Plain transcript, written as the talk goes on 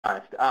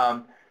honest.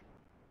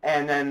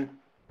 And then,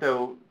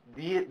 so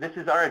this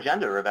is our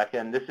agenda, Rebecca,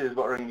 and this is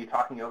what we're going to be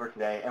talking over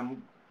today.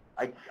 And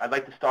I'd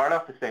like to start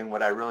off with saying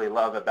what I really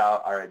love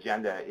about our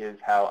agenda is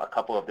how a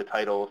couple of the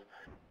titles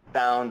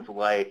sounds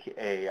like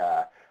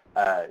a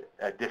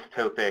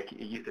dystopic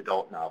youth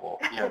adult novel.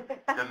 You know,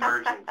 the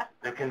emergence,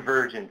 the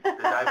convergence, the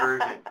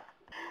divergence,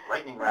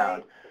 lightning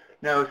round.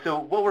 No, so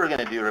what we're going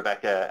to do,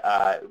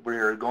 Rebecca,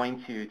 we're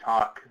going to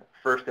talk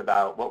first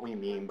about what we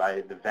mean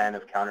by the Venn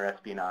of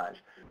Counterespionage.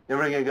 Then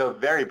we're going to go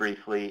very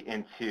briefly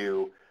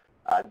into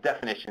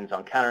definitions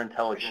on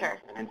counterintelligence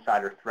and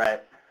insider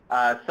threat.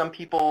 Some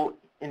people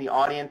in the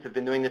audience have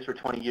been doing this for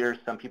 20 years.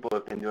 Some people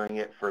have been doing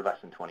it for less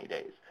than 20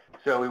 days.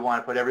 So we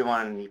want to put everyone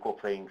on an equal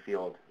playing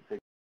field to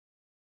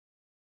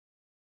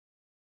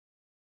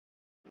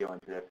go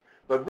into this.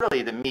 But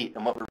really the meat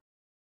and what we're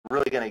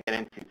really going to get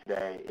into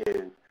today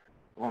is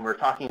when we're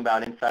talking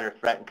about insider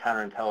threat and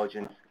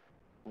counterintelligence,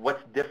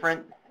 what's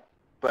different,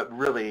 but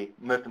really,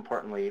 most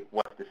importantly,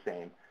 what's the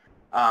same.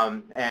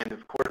 And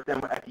of course,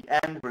 then at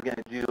the end, we're going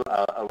to do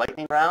a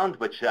lightning round,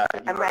 which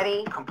I'm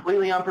ready.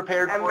 Completely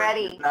unprepared for. I'm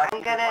ready.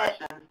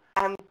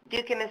 I'm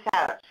duking this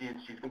out.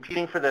 She's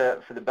competing for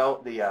the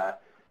belt, the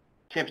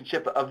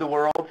championship of the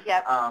world.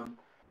 Yep.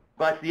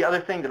 But the other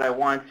thing that I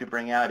wanted to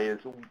bring out is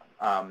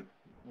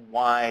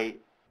why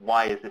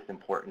is this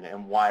important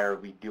and why are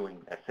we doing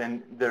this?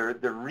 And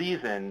the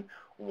reason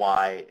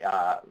why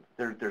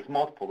there's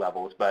multiple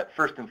levels, but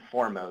first and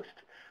foremost,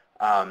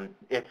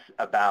 it's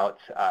about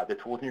the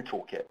tools in your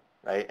toolkit,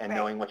 right, and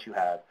knowing what you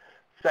have.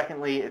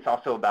 Secondly, it's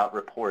also about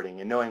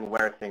reporting and knowing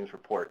where things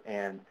report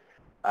and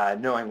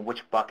knowing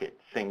which bucket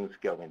things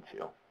go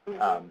into.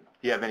 Do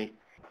you have any?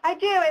 I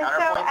do, and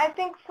so I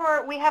think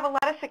we have a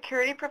lot of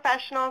security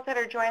professionals that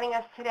are joining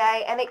us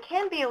today, and it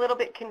can be a little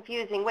bit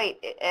confusing.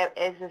 Wait,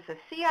 is this a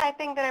CI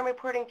thing that I'm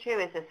reporting to?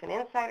 Is this an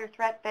insider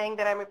threat thing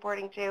that I'm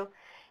reporting to?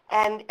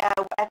 And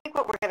I think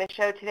what we're going to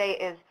show today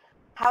is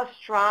how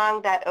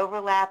strong that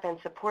overlap and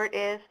support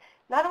is,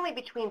 not only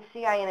between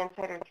CI and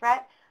insider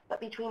threat, but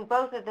between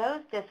both of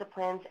those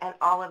disciplines and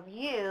all of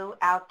you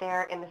out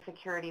there in the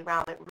security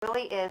realm. It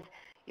really is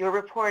your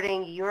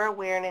reporting, your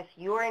awareness,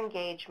 your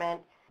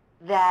engagement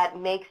that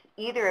makes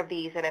either of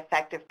these an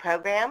effective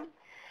program.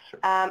 Sure.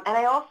 And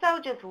I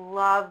also just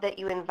love that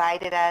you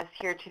invited us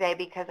here today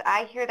because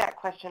I hear that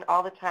question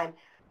all the time.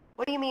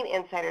 What do you mean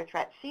insider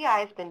threat? CI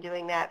has been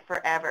doing that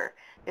forever.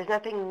 There's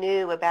nothing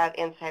new about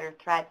insider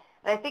threat.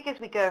 And I think as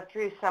we go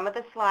through some of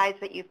the slides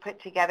that you've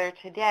put together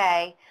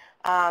today,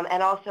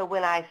 and also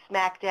when I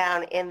smack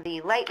down in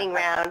the lightning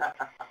round,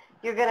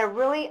 you're going to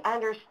really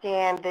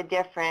understand the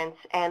difference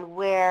and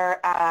where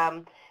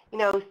you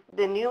know,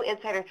 the new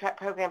insider threat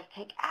programs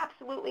take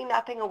absolutely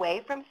nothing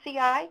away from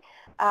CI,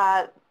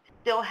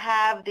 still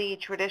have the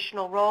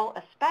traditional role,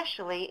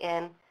 especially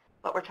in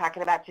what we're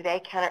talking about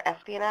today,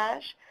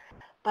 counterespionage.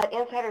 But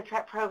insider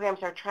threat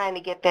programs are trying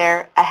to get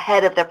there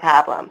ahead of the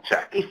problem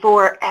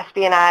before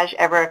espionage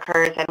ever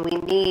occurs, and we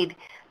need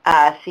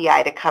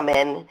CI to come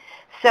in.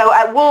 So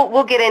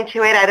we'll get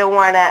into it. I don't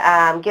want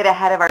to get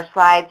ahead of our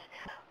slides.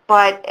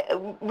 But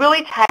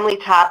really timely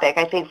topic,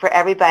 I think, for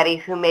everybody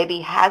who maybe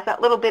has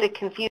that little bit of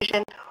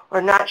confusion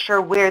or not sure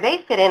where they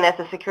fit in as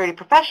a security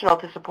professional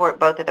to support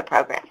both of the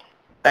programs.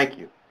 Thank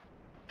you.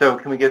 So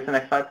can we get to the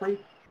next slide, please?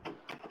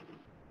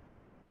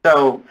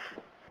 So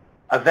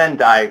a Venn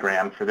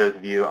diagram, for those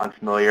of you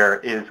unfamiliar,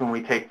 is when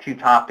we take two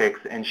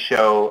topics and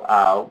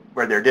show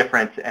where they're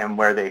different and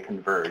where they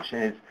converge.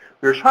 And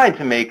we were trying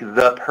to make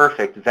the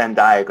perfect Venn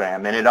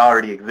diagram, and it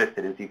already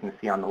existed, as you can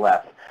see on the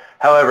left.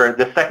 However,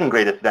 the second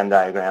greatest Venn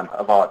diagram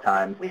of all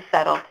time, we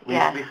settled,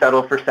 yeah. We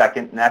settled for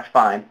second, and that's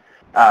fine,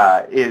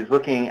 is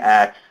looking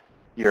at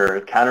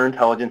your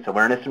counterintelligence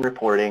awareness and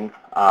reporting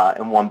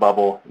in one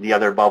bubble. The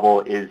other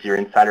bubble is your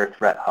insider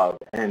threat hub.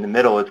 And in the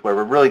middle is where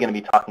we're really going to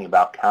be talking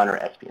about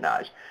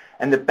counterespionage.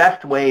 And the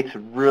best way to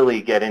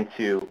really get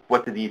into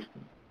what do these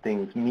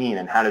things mean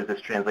and how does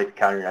this translate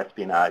to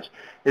counterespionage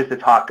is to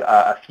talk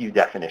a few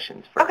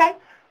definitions first. Okay.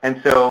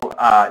 And so,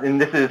 and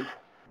this is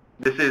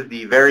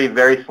the very,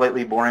 very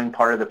slightly boring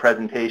part of the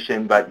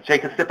presentation, but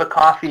take a sip of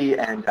coffee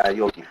and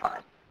you'll be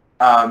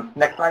fine.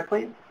 Next slide,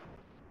 please.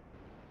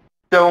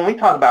 So when we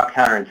talk about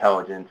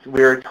counterintelligence,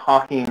 we're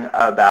talking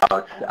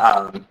about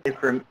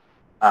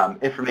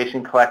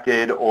information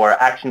collected or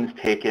actions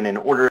taken in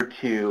order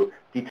to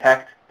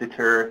detect,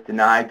 deter,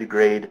 deny,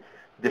 degrade,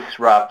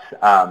 disrupt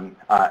an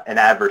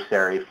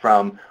adversary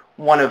from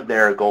one of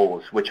their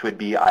goals, which would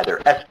be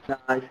either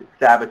espionage,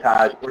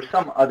 sabotage, or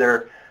some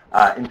other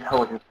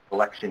intelligence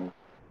collection.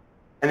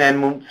 And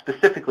then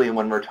specifically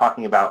when we're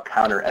talking about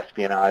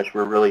counterespionage,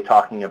 we're really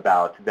talking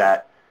about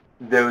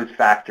those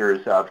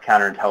factors of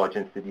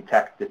counterintelligence to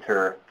detect,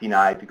 deter,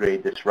 deny,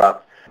 degrade,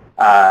 disrupt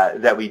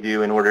that we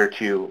do in order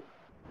to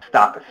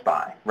stop a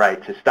spy,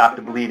 right? To stop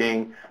the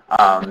bleeding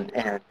and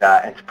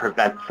to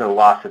prevent the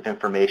loss of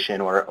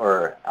information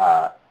or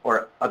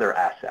other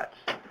assets.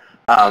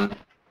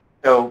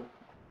 So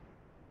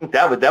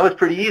that was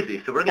pretty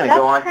easy. So we're going to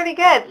go on. That's pretty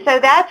good. So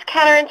that's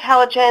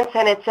counterintelligence,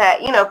 and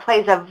it's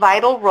plays a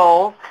vital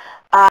role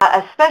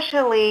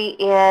especially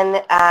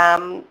in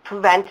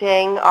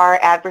preventing our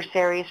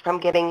adversaries from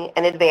getting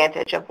an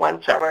advantage of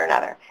one form or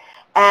another.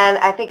 And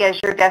I think as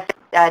your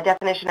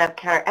definition of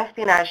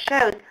counterespionage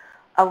shows,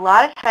 a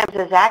lot of times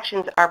those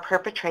actions are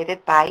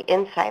perpetrated by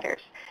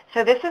insiders.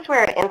 So this is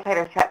where an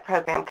insider threat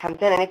program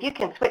comes in. And if you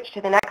can switch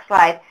to the next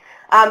slide,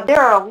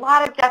 there are a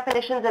lot of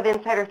definitions of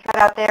insider threat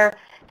out there.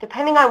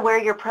 Depending on where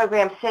your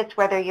program sits,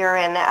 whether you're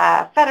in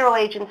a federal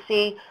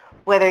agency,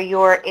 whether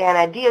you're in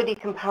a DoD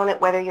component,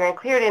 whether you're in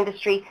cleared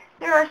industry,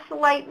 there are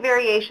slight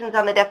variations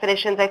on the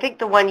definitions. I think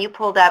the one you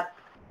pulled up,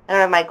 I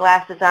don't have my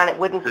glasses on, it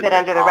wouldn't fit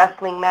under the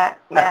wrestling mask.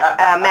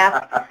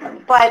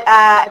 But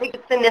I think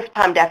it's the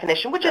NISPOM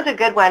definition, which is a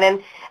good one.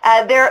 And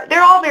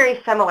they're all very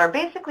similar.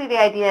 Basically, the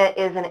idea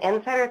is an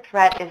insider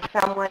threat is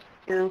someone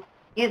who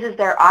uses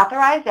their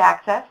authorized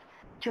access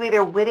to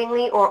either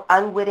wittingly or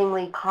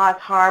unwittingly cause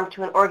harm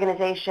to an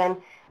organization.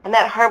 And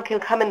that harm can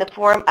come in the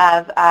form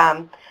of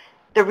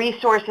the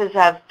resources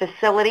of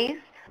facilities,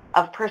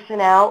 of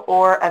personnel,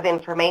 or of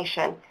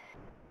information.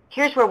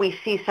 Here's where we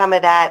see some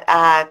of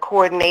that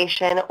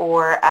coordination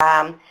or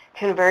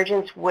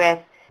convergence with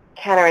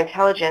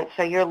counterintelligence.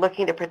 So you're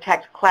looking to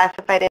protect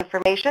classified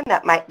information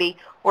that might be,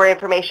 or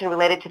information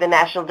related to the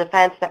national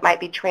defense that might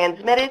be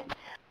transmitted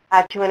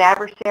to an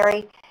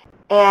adversary.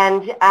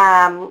 And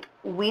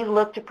we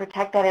look to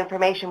protect that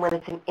information when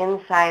it's an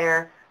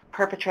insider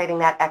perpetrating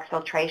that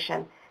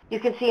exfiltration. You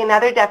can see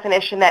another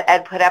definition that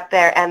Ed put up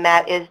there, and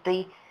that is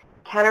the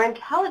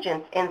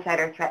counterintelligence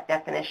insider threat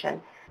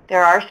definition.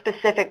 There are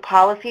specific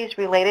policies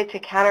related to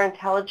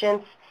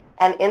counterintelligence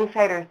and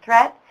insider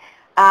threat,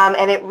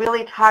 and it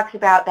really talks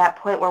about that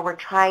point where we're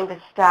trying to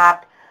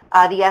stop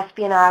the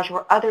espionage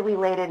or other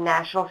related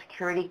national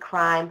security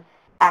crime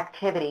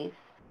activities.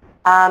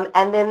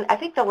 And then I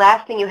think the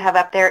last thing you have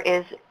up there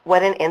is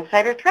what an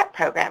insider threat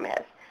program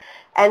is.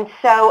 And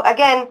so,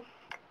 again,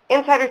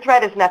 insider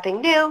threat is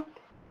nothing new.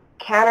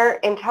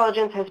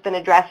 Counterintelligence has been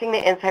addressing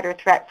the insider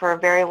threat for a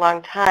very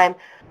long time,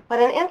 but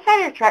an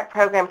insider threat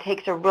program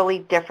takes a really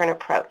different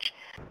approach.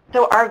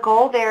 So our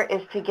goal there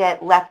is to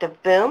get left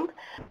of boom,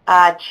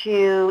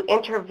 to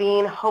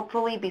intervene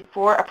hopefully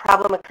before a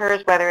problem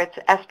occurs, whether it's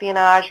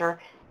espionage or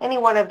any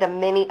one of the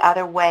many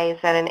other ways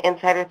that an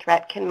insider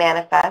threat can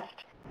manifest.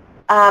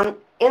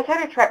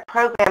 Insider threat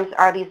programs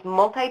are these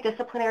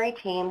multidisciplinary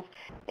teams.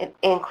 It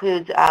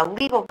includes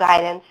legal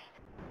guidance,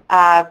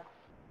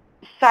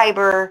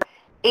 cyber,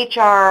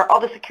 HR, all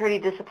the security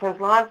disciplines,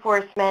 law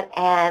enforcement,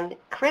 and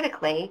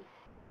critically,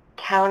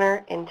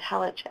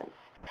 counterintelligence.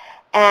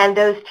 And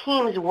those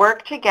teams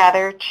work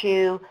together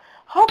to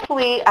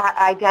hopefully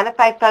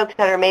identify folks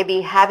that are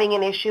maybe having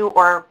an issue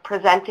or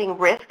presenting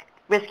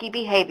risky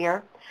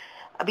behavior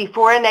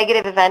before a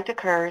negative event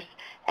occurs,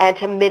 and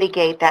to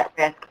mitigate that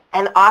risk.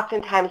 And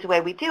oftentimes the way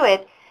we do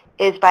it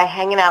is by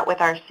hanging out with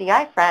our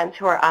CI friends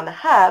who are on the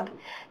hub,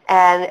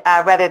 and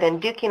rather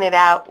than duking it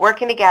out,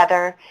 working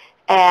together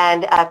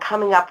and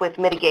coming up with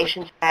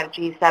mitigation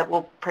strategies that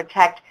will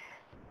protect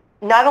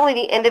not only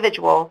the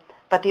individual,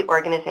 but the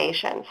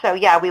organization. So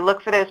yeah, we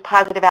look for those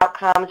positive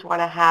outcomes, want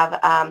to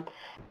have,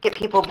 get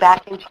people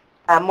back into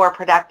a more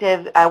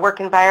productive work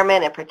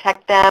environment and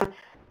protect them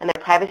and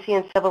their privacy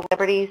and civil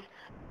liberties.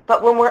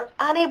 But when we're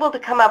unable to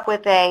come up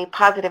with a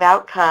positive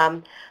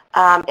outcome,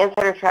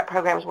 insider threat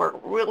programs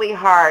work really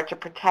hard to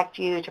protect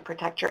you, to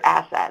protect your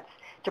assets,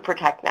 to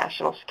protect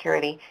national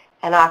security.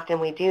 And often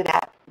we do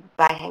that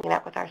by hanging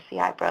out with our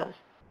CI bros.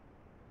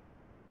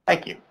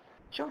 Thank you.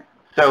 Sure.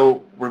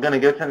 So we're going to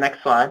go to the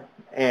next slide.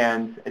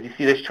 And as you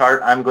see this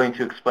chart, I'm going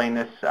to explain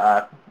this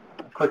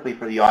quickly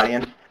for the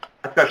audience,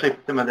 especially for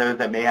some of those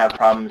that may have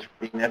problems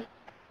reading this.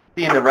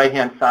 See on the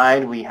right-hand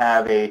side, we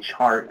have a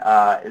chart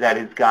that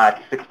has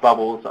got 6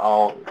 bubbles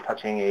all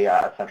touching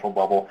a central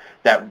bubble.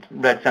 That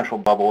red central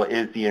bubble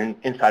is the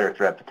insider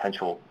threat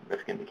potential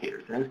risk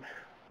indicators. And as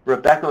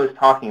Rebecca was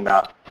talking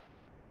about,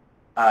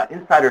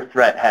 insider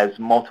threat has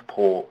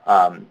multiple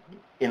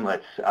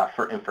inlets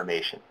for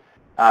information.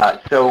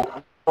 So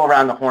we'll go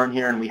around the horn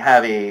here, and we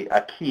have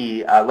a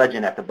key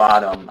legend at the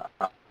bottom.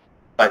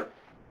 But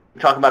we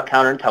talk about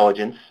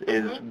counterintelligence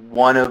is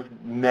one of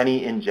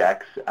many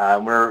injects.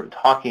 We're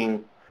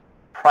talking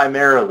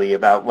primarily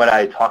about what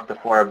I talked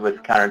before with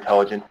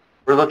counterintelligence.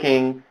 We're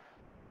looking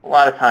a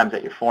lot of times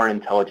at your foreign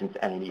intelligence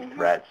entity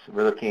threats.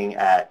 We're looking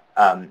at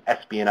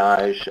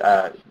espionage,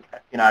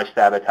 espionage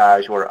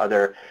sabotage, or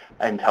other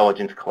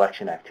intelligence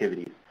collection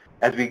activities.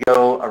 As we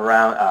go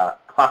around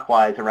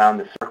clockwise around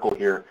the circle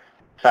here,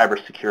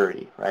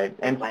 cybersecurity, right?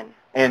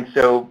 And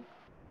so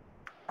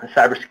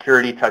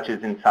cybersecurity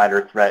touches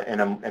insider threat in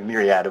a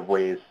myriad of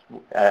ways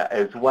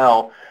as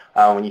well.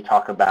 When you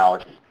talk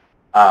about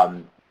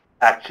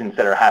actions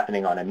that are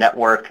happening on a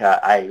network,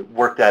 I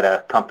worked at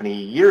a company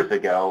years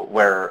ago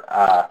where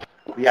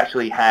we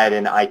actually had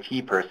an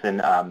IT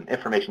person,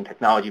 information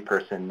technology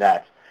person,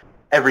 that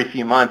every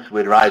few months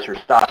would rise her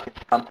stock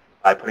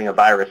by putting a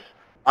virus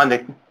on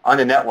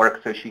the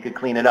network so she could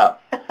clean it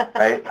up,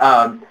 right?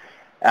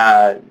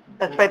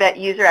 That's why that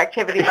user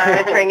activity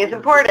monitoring is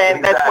important.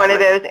 Exactly. That's one of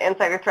those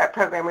insider threat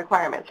program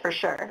requirements for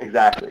sure.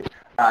 Exactly.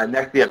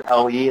 Next we have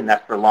LE, and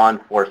that's for law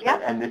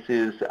enforcement. Yep. And this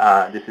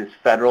is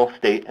federal,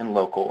 state, and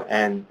local,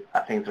 and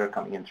things that are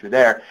coming in through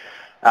there.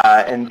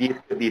 And these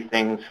could be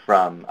things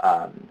from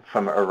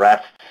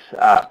arrests,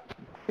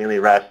 mainly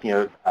arrests,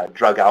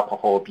 drug,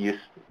 alcohol abuse.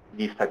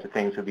 These types of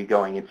things would be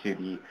going into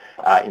the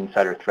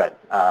Insider Threat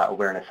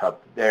Awareness Hub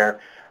there.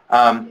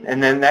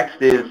 And then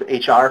next is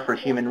HR for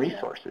human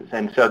resources.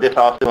 And so this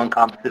also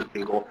encompasses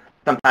legal.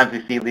 Sometimes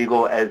we see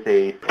legal as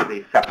a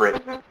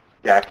separate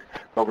deck,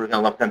 but we're going to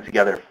lump them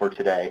together for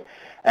today.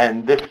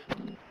 And this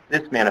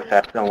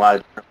manifests in a lot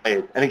of different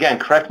ways. And again,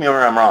 correct me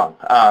where I'm wrong,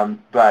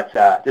 but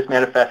this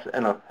manifests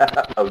in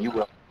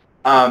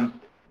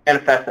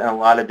manifests in a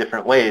lot of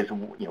different ways.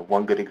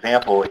 One good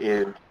example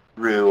is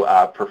through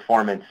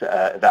performance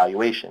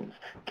evaluations,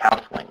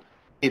 counseling.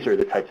 These are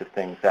the types of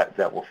things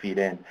that will feed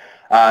in.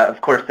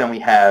 Of course, then we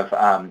have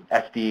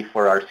SD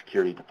for our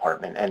security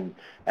department,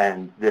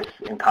 and this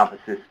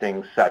encompasses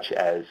things such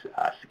as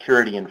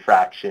security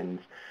infractions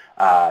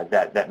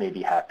that may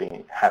be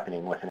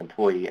happening with an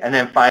employee. And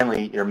then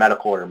finally, your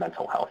medical or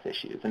mental health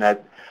issues. And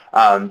that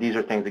these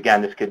are things,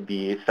 again, this could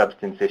be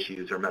substance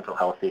issues or mental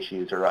health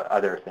issues or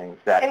other things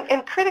that...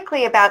 And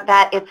critically about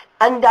that, it's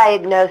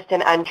undiagnosed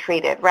and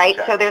untreated, right?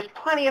 Sure. So there's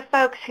plenty of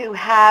folks who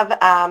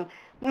have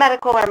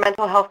medical or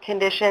mental health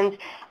conditions,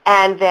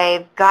 and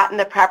they've gotten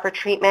the proper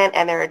treatment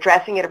and they're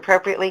addressing it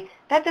appropriately.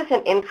 That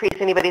doesn't increase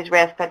anybody's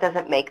risk. That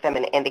doesn't make them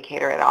an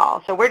indicator at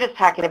all. So we're just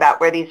talking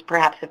about where these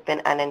perhaps have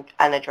been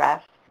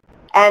unaddressed.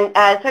 And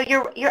so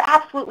you're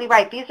absolutely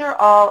right. These are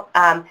all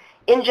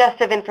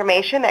ingests of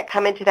information that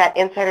come into that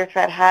Insider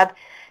Threat Hub,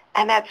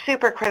 and that's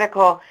super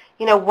critical.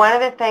 One of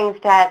the things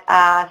that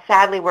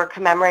sadly we're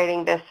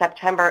commemorating this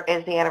September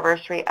is the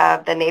anniversary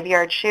of the Navy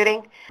Yard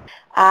shooting.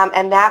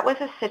 And that was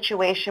a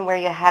situation where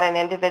you had an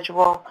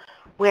individual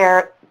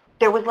where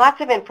there was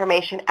lots of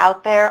information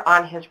out there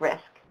on his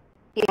risk.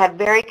 He had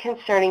very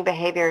concerning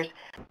behaviors,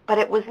 but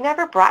it was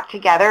never brought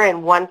together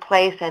in one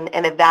place and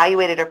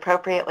evaluated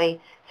appropriately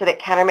so that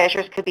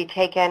countermeasures could be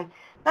taken,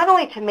 not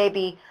only to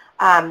maybe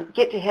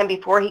get to him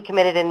before he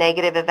committed a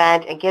negative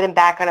event and get him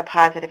back on a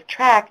positive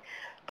track,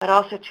 but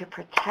also to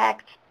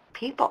protect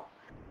people.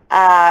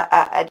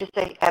 Just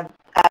a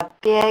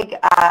big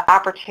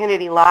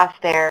opportunity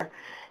lost there.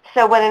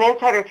 So what an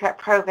Insider Threat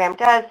program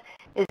does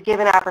is give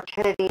an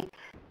opportunity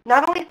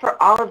not only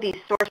for all of these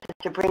sources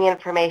to bring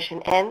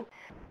information in,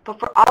 but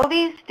for all of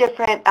these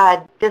different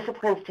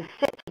disciplines to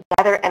sit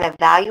together and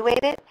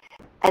evaluate it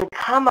and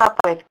come up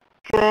with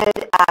good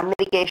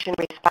mitigation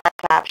response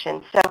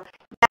options. So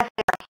yes,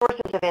 there are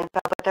sources of info,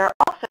 but there are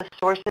also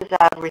sources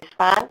of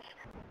response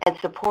and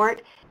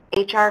support.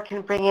 HR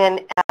can bring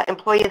in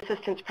employee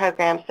assistance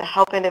programs to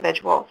help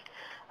individuals.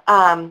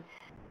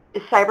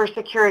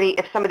 Cybersecurity,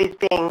 if somebody's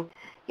being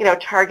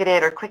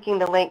targeted or clicking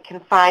the link, can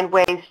find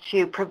ways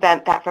to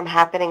prevent that from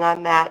happening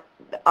on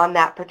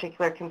that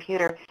particular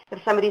computer.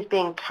 If somebody's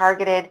being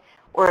targeted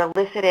or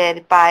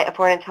elicited by a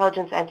foreign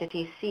intelligence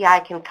entity, CI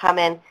can come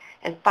in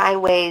and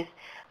find ways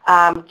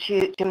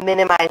to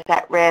minimize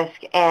that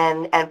risk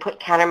and put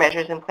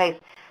countermeasures in place.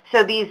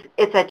 So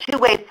it's a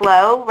two-way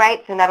flow,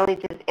 right? So not only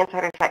does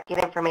Insider Threat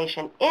get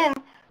information in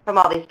from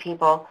all these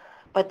people,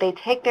 but they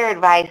take their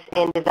advice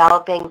in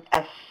developing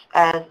a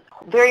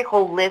very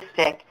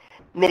holistic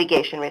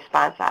mitigation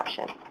response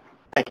option.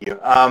 Thank you.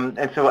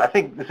 And so I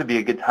think this would be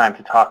a good time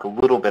to talk a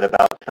little bit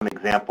about some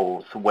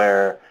examples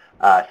where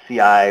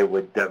CI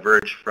would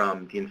diverge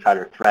from the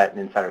Insider Threat,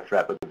 and Insider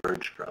Threat would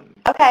diverge from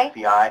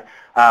CI.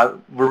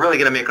 We're really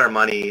going to make our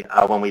money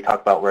when we talk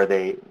about where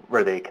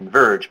they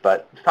converge,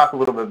 but let's talk a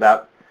little bit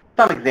about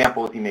some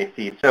examples you may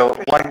see. So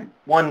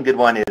one good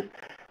one is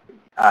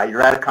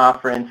you're at a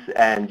conference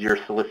and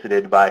you're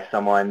solicited by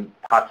someone,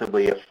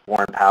 possibly a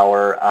foreign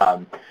power,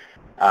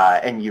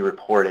 and you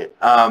report it.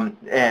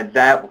 And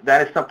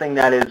that is something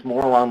that is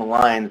more along the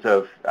lines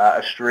of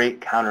a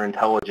straight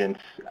counterintelligence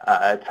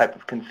type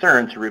of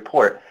concern to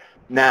report.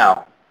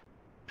 Now,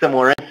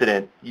 similar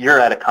incident, you're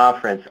at a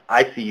conference,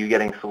 I see you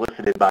getting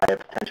solicited by a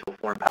potential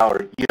foreign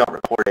power, you don't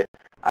report it,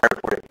 I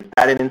report it. Is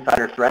that an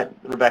insider threat,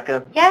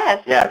 Rebecca?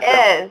 Yes, it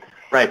is.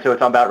 Right, so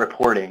it's all about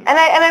reporting. And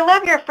I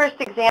love your first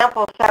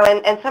example. So,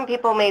 and some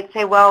people may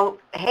say, well,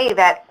 hey,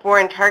 that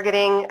foreign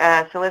targeting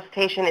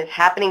solicitation is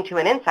happening to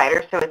an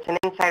insider, so it's an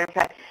insider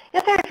threat.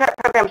 Insider threat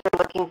programs are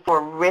looking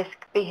for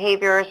risk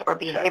behaviors or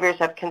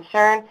behaviors of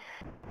concern.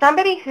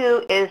 Somebody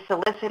who is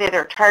solicited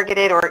or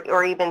targeted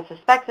or even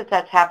suspects that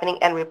that's happening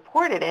and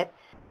reported it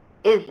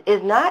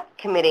is not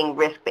committing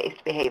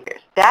risk-based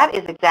behaviors. That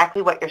is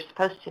exactly what you're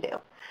supposed to do.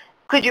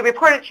 Could you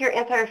report it to your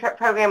insider threat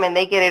program and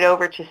they get it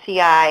over to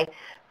CI?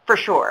 For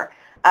sure.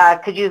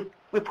 Could you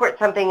report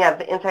something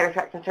of insider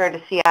threat concern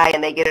to CI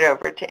and they get it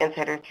over to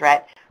insider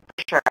threat?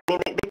 For sure. I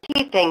mean, the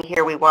key thing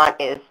here we want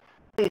is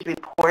please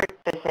report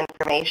this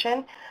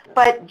information.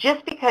 But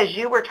just because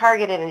you were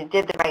targeted and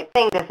did the right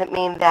thing doesn't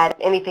mean that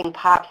anything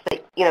pops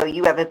that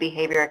you have a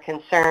behavior of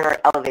concern or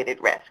elevated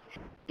risk.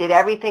 Did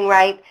everything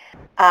right.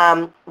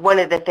 One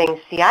of the things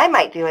CI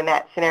might do in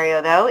that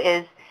scenario, though,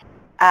 is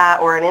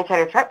or an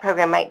insider threat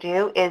program might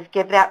do is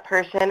give that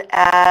person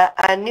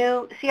a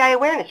new CI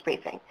awareness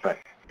briefing. Right.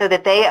 So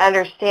that they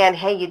understand,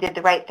 hey, you did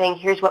the right thing,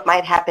 here's what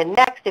might happen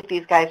next if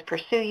these guys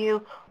pursue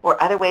you,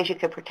 or other ways you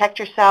could protect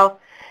yourself.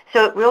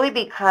 So it really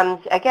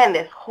becomes, again,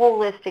 this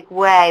holistic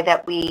way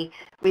that we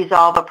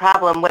resolve a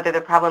problem, whether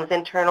the problem is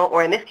internal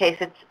or, in this case,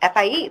 it's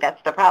FIE.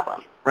 That's the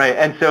problem. Right,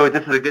 and so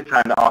this is a good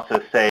time to also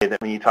say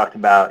that when you talked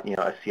about,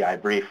 a CI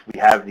brief, we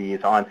have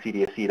these on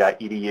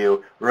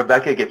cdse.edu.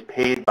 Rebecca gets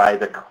paid by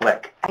the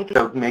click.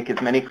 So make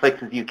as many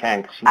clicks as you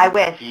can. I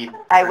wish.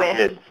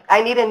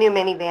 I need a new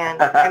minivan.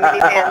 My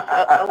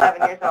minivan's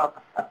 11 years old.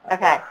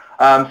 Okay.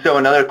 So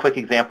another quick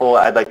example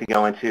I'd like to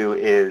go into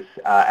is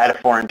at a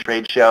foreign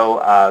trade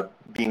show,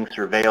 being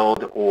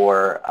surveilled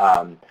or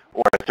a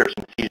search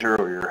and seizure,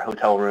 or your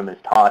hotel room is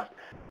tossed.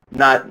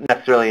 Not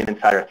necessarily an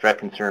insider threat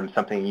concern,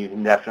 something you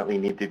definitely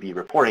need to be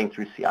reporting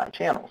through CI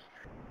channels.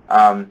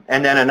 And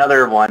then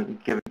another one,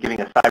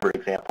 giving a cyber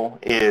example,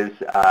 is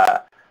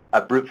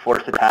a brute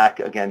force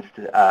attack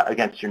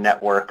against your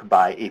network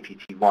by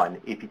APT1.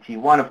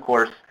 APT1, of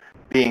course,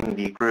 being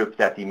the group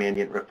that the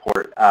Mandiant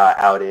report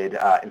outed,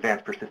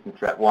 Advanced Persistent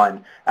Threat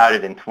 1,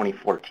 outed in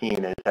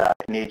 2014 as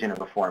an agent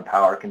of a foreign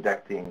power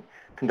conducting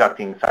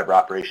cyber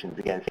operations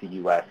against the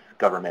U.S.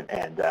 government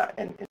and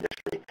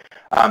industry.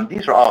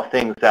 These are all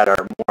things that are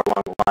more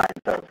along the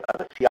lines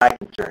of a CI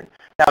concern.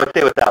 Now, I would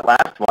say with that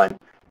last one,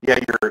 your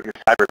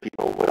cyber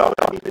people would all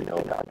need to know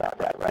about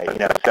that, right?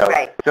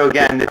 So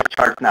again, this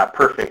chart's not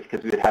perfect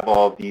because we would have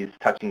all of these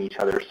touching each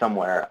other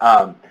somewhere.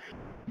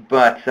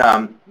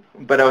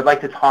 But I would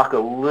like to talk a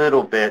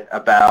little bit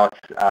about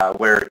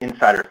where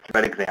insider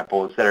threat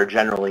examples that are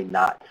generally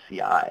not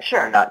CI,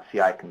 not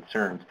CI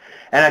concerns.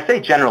 And I say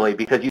generally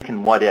because you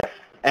can what if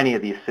any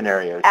of these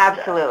scenarios.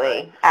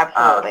 Absolutely,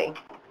 absolutely.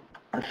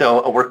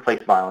 So a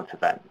workplace violence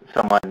event,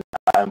 an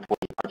employee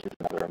punches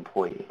another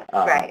employee.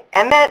 Right,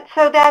 and that's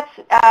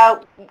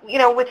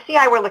with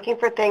CI we're looking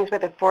for things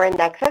with a foreign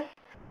nexus.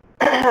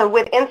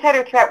 With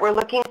insider threat, we're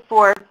looking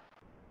for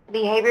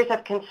behaviors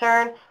of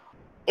concern.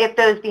 If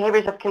those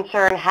behaviors of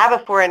concern have a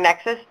foreign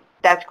nexus,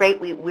 that's great.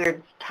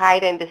 We're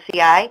tied into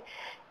CI.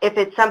 If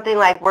it's something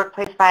like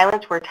workplace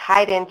violence, we're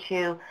tied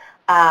into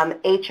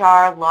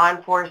HR, law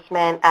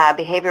enforcement,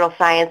 behavioral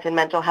science, and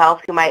mental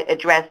health, who might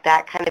address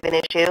that kind of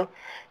an issue.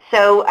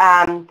 So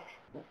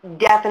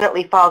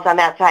definitely falls on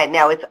that side.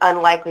 Now, it's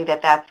unlikely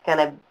that that's going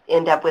to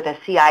end up with a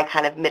CI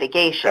kind of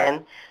mitigation.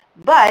 Sure.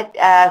 But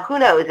who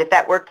knows if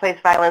that workplace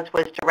violence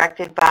was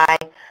directed by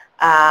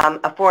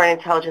a foreign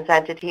intelligence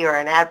entity or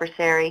an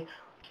adversary,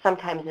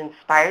 sometimes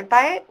inspired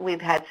by it. We've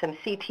had some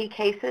CT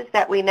cases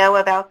that we know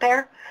about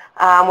there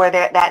where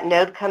that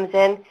node comes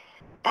in.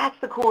 That's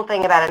the cool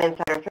thing about an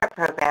insider threat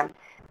program.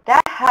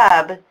 That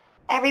hub,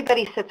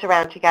 everybody sits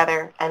around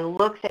together and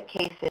looks at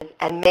cases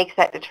and makes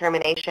that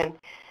determination.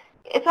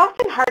 It's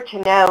often hard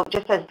to know,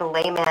 just as the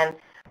layman,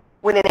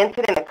 when an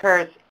incident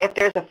occurs, if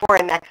there's a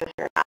foreign nexus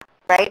or not,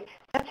 right?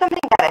 That's something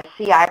that a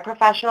CI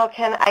professional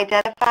can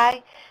identify.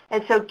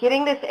 And so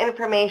getting this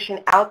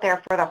information out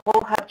there for the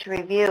whole hub to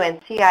review,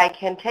 and CI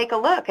can take a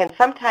look and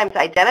sometimes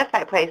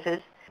identify places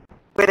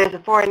where there's a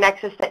foreign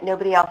nexus that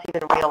nobody else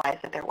even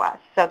realized that there was.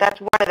 So that's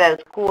one of those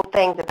cool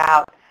things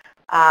about,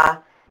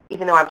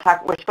 even though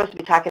we're supposed to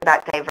be talking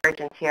about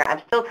divergence here, I'm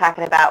still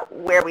talking about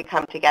where we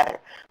come together.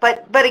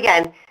 But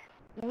again,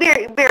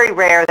 very, very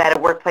rare that a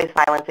workplace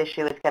violence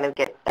issue is going to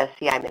get a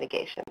CI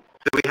mitigation.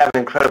 So we have an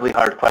incredibly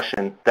hard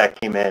question that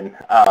came in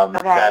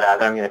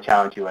that I'm going to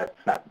challenge you with.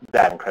 It's not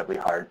that incredibly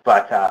hard,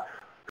 but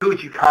who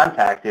would you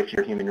contact if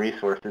your human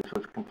resources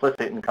was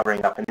complicit in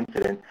covering up an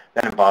incident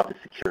that involved a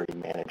security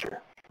manager?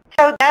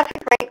 So that's a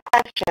great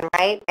question,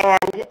 right?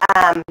 And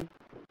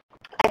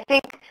I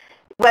think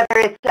whether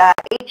it's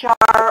HR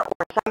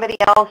or somebody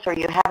else, or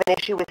you have an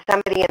issue with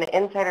somebody in the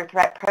insider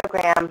threat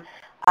program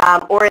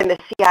or in the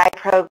CI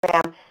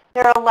program,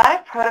 there are a lot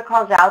of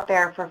protocols out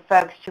there for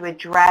folks to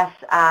address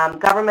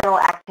governmental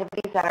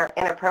activities that are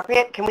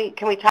inappropriate. Can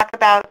we talk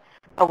about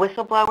a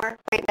whistleblower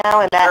right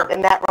now in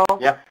that role?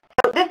 Yeah.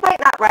 So this might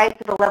not rise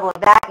to the level of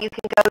that. You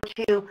can go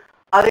to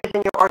others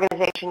in your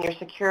organization, your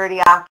security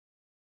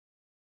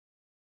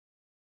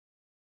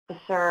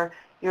officer,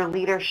 your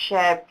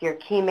leadership, your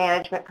key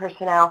management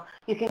personnel.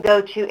 You can go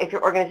to, if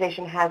your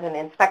organization has an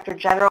inspector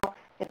general,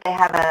 if they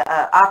have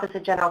an office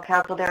of general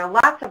counsel, there are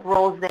lots of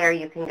roles there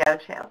you can go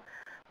to.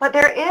 But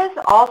there is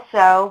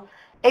also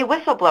a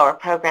whistleblower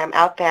program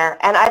out there,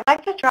 and I'd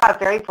like to draw a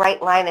very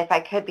bright line, if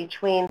I could,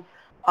 between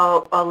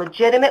a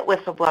legitimate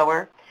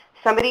whistleblower,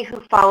 somebody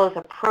who follows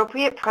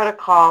appropriate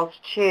protocols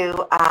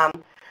to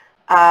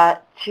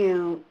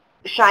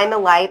shine the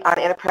light on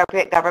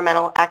inappropriate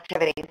governmental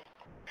activities,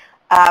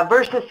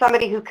 versus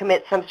somebody who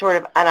commits some sort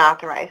of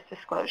unauthorized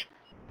disclosure.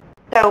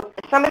 So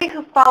somebody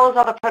who follows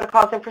all the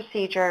protocols and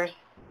procedures,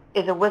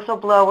 is a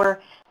whistleblower,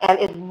 and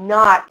is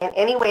not in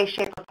any way,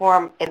 shape, or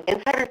form an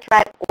insider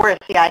threat or a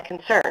CI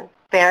concern.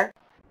 Fair?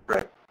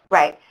 Right.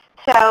 Right.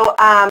 So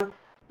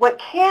what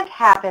can't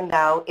happen,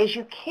 though, is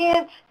you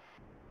can't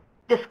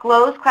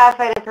disclose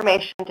classified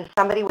information to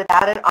somebody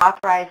without an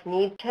authorized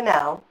need to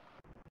know,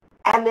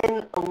 and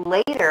then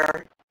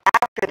later,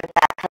 after the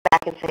fact, come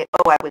back and say,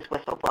 oh, I was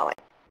whistleblowing.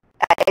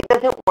 It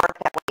doesn't work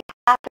that way. You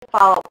have to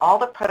follow all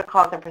the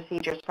protocols and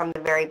procedures from the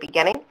very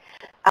beginning.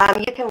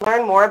 You can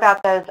learn more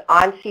about those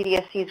on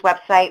CDSE's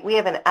website. We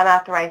have an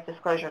unauthorized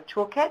disclosure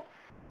toolkit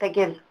that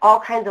gives all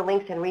kinds of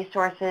links and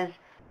resources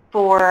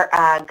for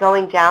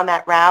going down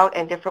that route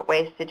and different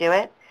ways to do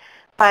it.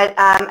 But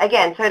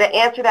again, so to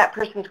answer that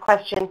person's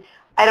question,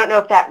 I don't know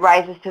if that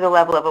rises to the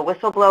level of a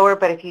whistleblower,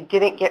 but if you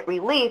didn't get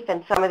relief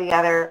in some of the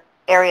other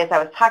areas I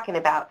was talking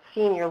about,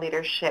 senior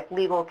leadership,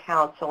 legal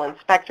counsel,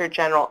 inspector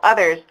general,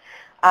 others,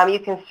 you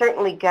can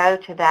certainly go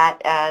to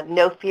that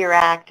No Fear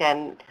Act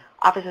and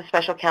Office of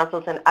Special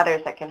Counsels and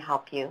others that can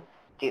help you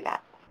do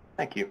that.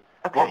 Thank you.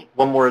 Okay. Well,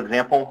 one more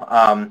example.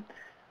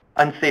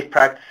 Unsafe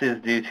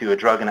practices due to a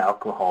drug and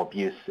alcohol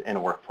abuse in a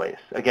workplace.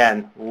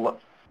 Again,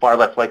 far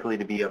less likely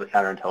to be of a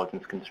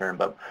counterintelligence concern,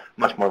 but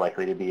much more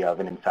likely to be of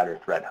an insider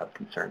threat of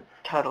concern.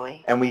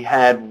 Totally. And we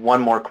had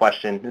one more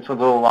question. This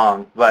one's a little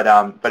long, but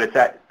it's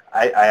that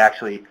I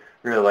actually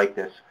really like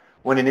this.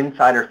 When an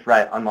insider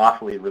threat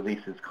unlawfully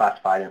releases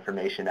classified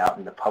information out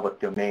in the public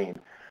domain,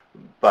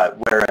 but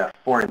where a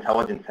foreign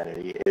intelligence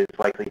entity is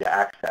likely to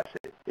access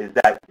it, is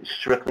that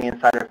strictly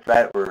insider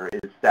threat, or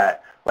is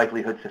that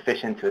likelihood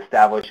sufficient to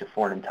establish a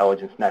foreign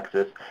intelligence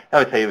nexus? I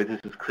would say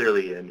this is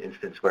clearly an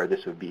instance where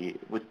this would be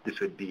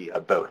a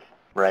both,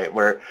 right?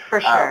 Where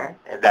for sure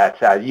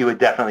that you would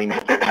definitely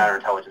need your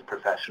counterintelligence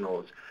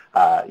professionals,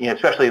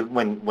 especially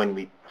when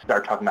we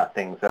start talking about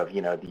things of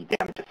the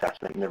damage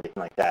assessment and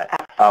everything like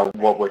that.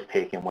 What was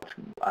taken,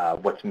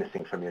 what's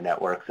missing from your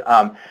networks.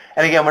 And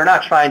again, we're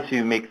not trying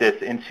to make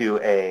this into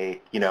a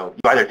you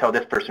either tell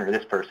this person or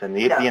this person.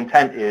 The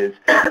intent is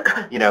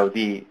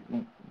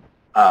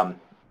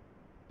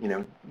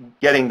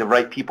getting the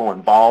right people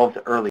involved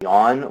early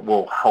on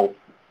will help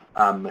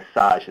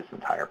massage this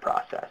entire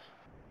process.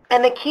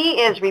 And the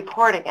key is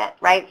reporting it,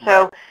 right?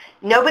 So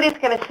nobody's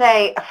going to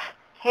say,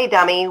 hey,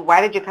 dummy,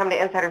 why did you come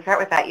to Insider Threat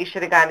with that? You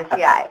should have gone to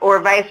CI, or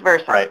vice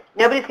versa. Right.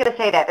 Nobody's going to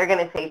say that. They're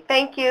going to say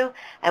thank you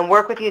and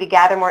work with you to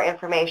gather more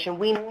information.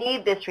 We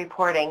need this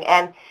reporting.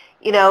 And,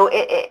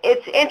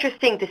 it's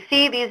interesting to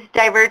see these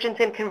divergence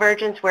and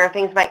convergence where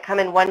things might come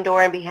in one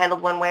door and be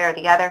handled one way or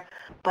the other.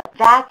 But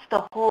that's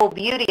the whole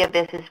beauty of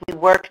this is we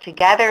work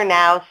together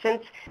now.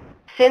 Since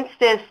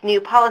this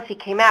new policy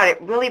came out, it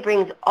really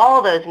brings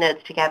all those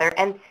nodes together,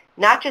 and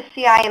not just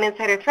CI and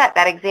Insider Threat.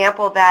 That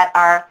example that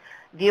our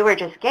viewer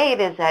just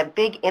gave is a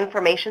big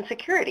information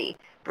security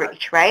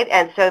breach, right?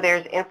 And so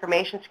there's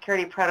information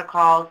security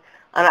protocols,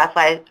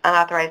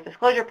 unauthorized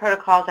disclosure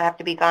protocols that have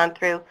to be gone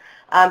through.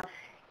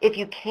 If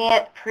you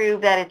can't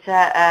prove that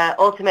it's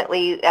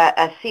ultimately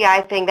a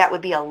CI thing, that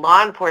would be a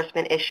law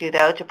enforcement issue,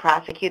 though, to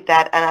prosecute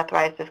that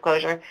unauthorized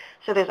disclosure.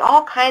 So there's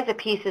all kinds of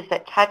pieces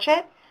that touch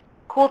it.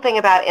 Cool thing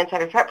about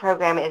Insider Threat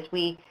Program is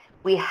we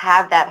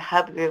have that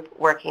hub group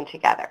working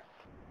together.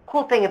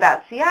 Cool thing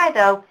about CI,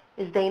 though,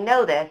 is they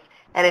know this,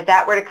 and if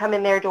that were to come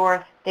in their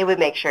door, they would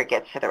make sure it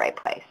gets to the right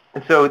place.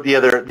 And so the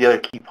other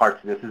key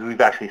parts of this is we've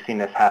actually seen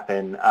this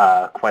happen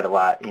quite a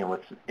lot,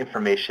 with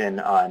information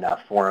on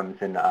forums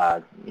and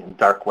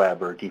dark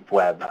web or deep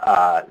web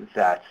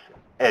that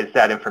as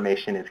that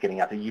information is getting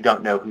out there, you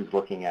don't know who's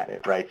looking at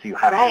it, right? So you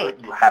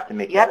have to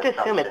make you have to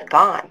assume it's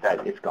gone.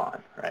 That it's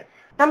gone, right?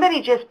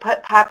 Somebody just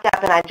popped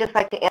up, and I'd just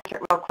like to answer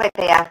it real quick.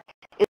 They asked,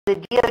 is the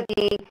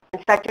DoD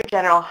Inspector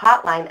General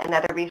Hotline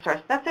another resource?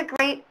 That's a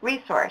great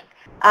resource.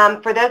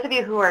 For those of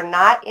you who are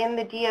not in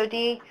the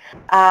DoD,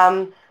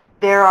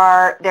 there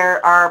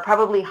are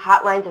probably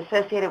hotlines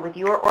associated with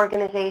your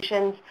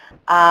organizations,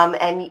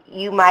 and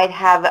you might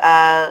have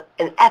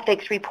an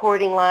ethics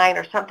reporting line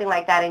or something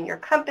like that in your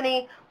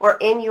company or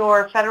in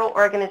your federal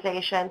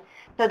organization.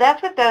 So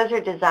that's what those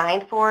are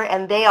designed for,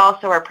 and they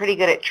also are pretty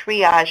good at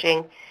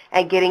triaging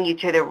and getting you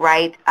to the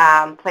right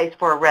place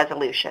for a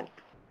resolution.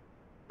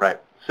 Right.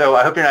 So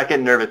I hope you're not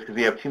getting nervous because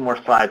we have 2 more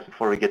slides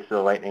before we get to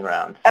the lightning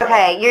round. So,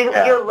 okay,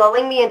 you're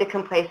lulling me into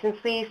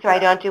complacency, so I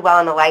don't do well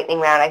in the lightning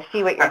round. I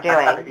see what you're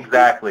doing.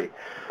 Exactly.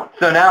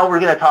 So now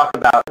we're going to talk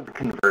about the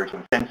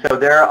convergence. And so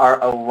there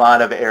are a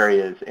lot of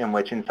areas in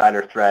which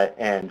insider threat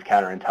and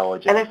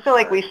counterintelligence. And I feel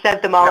like we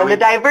said them all in the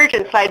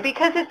divergence slide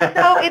because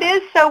it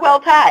is so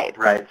well tied.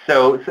 Right.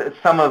 So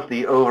some of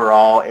the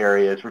overall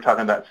areas, we're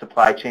talking about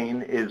supply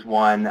chain is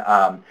one,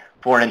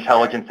 foreign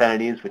intelligence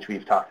entities, which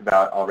we've talked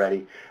about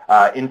already,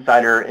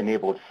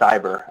 insider-enabled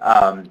cyber,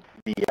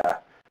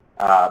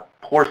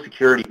 poor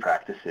security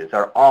practices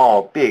are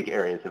all big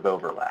areas of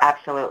overlap.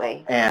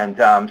 Absolutely. And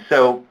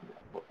so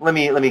let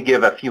me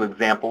give a few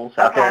examples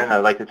out there, and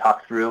I'd like to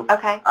talk through.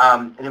 Okay.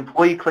 An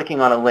employee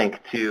clicking on a link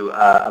to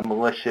a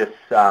malicious,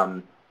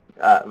 from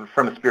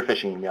a spear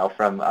phishing email,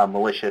 from a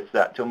malicious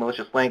to a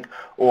malicious link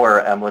or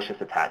a malicious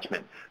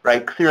attachment,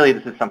 right? Clearly,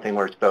 this is something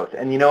where it's both.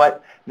 And you know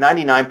what?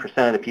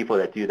 99% of the people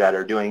that do that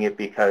are doing it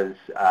because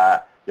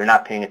they're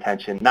not paying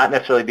attention, not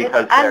necessarily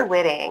because they're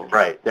unwitting.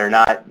 Right. They're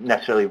not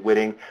necessarily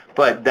witting,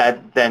 but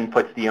that then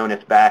puts the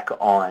onus back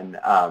on,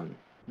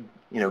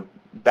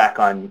 back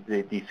on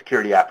the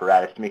security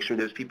apparatus to make sure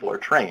those people are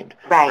trained,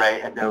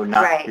 right, and know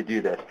not to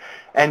do this.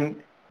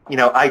 And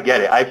I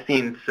get it. I've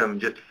seen some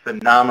just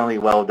phenomenally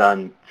well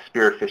done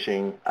spear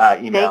phishing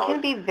emails. They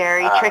can be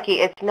very tricky.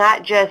 It's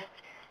not just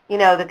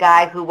the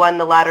guy who won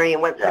the lottery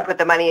and wants to put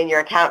the money in your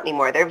account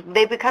anymore.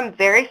 They've become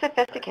very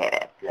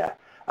sophisticated. Yeah.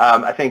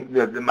 I think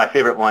my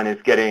favorite one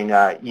is getting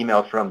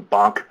emails from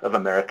Bank of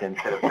America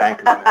instead of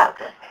Bank of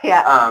America.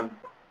 Yeah.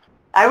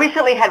 I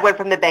recently had one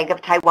from the Bank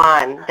of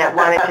Taiwan that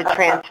wanted to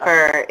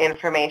transfer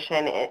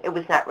information. It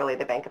was not really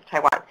the Bank of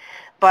Taiwan,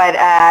 but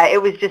it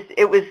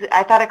was,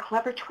 I thought, a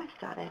clever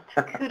twist on it.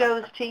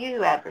 Kudos to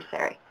you,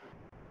 adversary.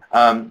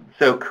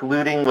 So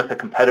colluding with a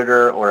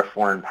competitor or a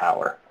foreign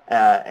power.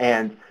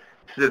 And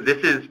so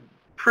this is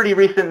pretty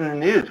recent in the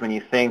news when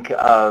you think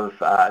of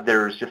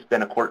there's just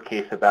been a court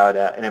case about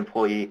an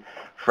employee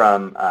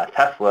from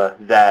Tesla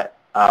that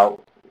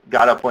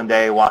got up one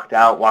day, walked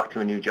to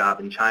a new job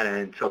in China,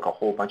 and took a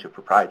whole bunch of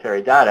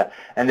proprietary data.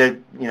 And there's,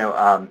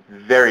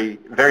 very,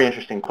 very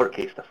interesting court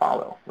case to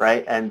follow,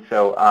 right? And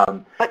so.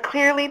 But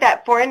clearly,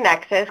 that foreign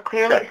nexus,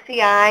 clearly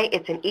CI,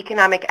 it's an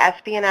economic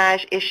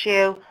espionage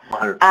issue.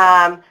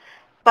 100%.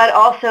 But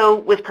also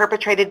was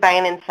perpetrated by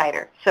an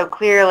insider. So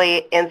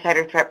clearly,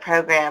 insider threat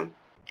program.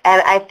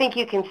 And I think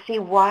you can see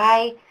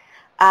why.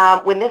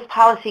 When this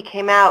policy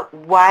came out,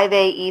 why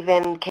they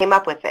even came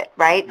up with it,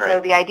 right?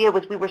 So the idea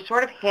was we were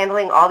sort of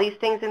handling all these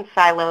things in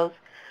silos.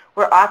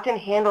 We're often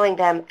handling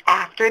them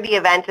after the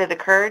event has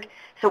occurred.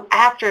 So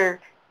after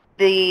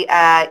the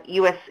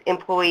U.S.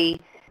 employee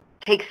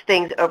takes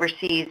things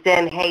overseas,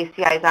 then, hey,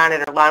 CI's on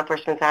it or law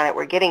enforcement's on it,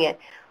 we're getting it.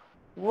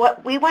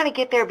 What we want to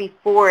get there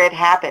before it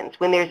happens,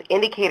 when there's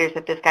indicators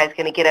that this guy's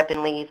going to get up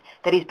and leave,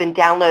 that he's been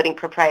downloading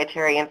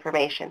proprietary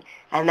information.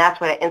 And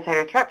that's what an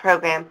insider threat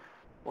program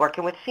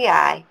working with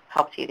CI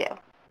helps you do.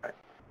 Right.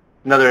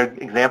 Another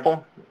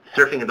example,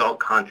 surfing adult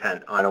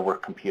content on a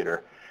work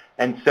computer.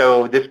 And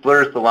so this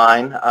blurs the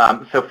line.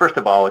 So first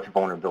of all, it's a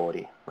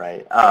vulnerability,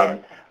 right?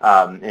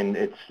 And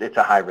it's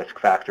a high-risk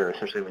factor,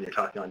 especially when you're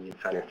talking on the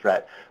insider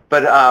threat.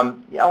 But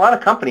a lot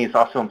of companies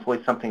also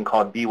employ something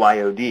called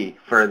BYOD.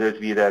 For those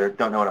of you that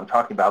don't know what I'm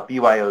talking about,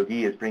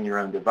 BYOD is bring your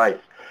own device,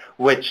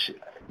 which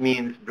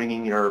means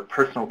bringing your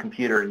personal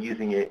computer and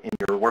using it in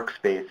your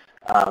workspace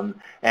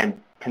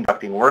and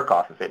conducting work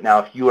off of it. Now,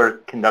 if you are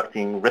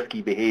conducting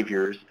risky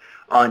behaviors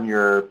on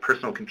your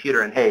personal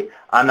computer, and hey,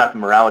 I'm not the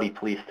morality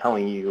police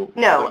telling you.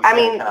 No, I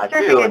mean,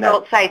 surfing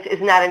adult sites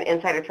is not an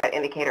insider threat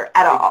indicator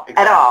at all.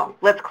 Exactly. At all.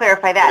 Let's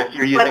clarify that.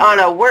 But on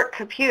a work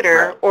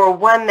computer or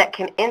one that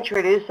can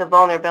introduce a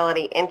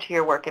vulnerability into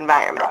your work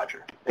environment.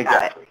 Roger.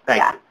 Exactly.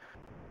 Thank you.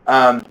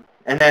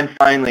 And then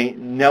finally,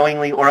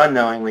 knowingly or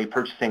unknowingly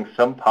purchasing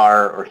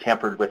subpar or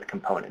tampered with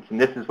components.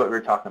 And this is what we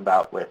were talking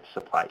about with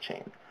supply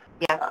chain.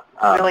 Yeah,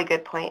 really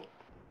good point.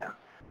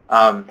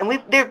 And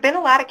there have been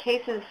a lot of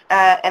cases,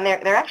 and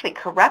they're actually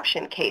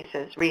corruption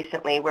cases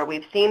recently, where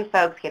we've seen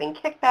folks getting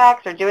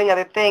kickbacks or doing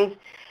other things,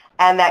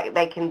 and that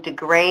they can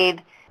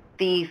degrade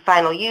the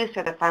final use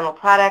or the final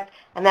product,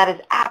 and that is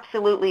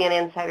absolutely an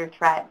insider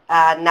threat.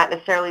 Not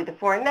necessarily the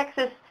foreign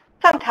nexus.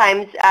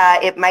 Sometimes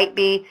it might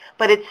be,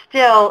 but it's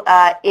still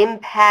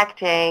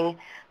impacting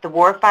the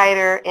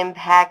warfighter,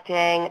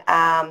 impacting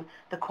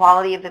the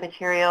quality of the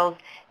materials,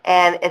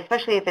 and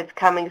especially if it's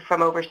coming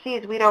from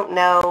overseas, we don't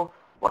know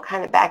what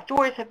kind of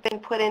backdoors have been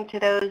put into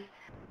those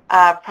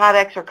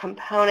products or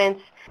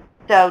components.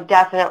 So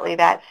definitely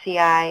that CI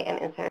and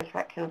insider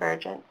threat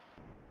convergence.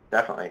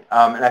 Definitely.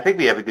 And I think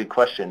we have a good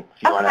question.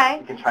 If you want to,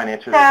 you can try and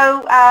answer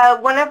that.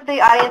 So one of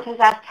the audience has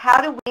asked, how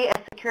do we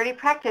as security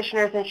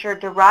practitioners ensure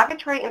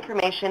derogatory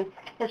information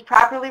is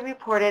properly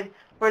reported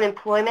for an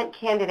employment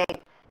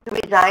candidate who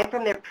resigned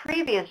from their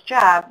previous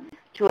job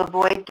to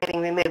avoid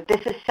getting removed?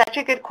 This is such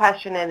a good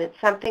question, and it's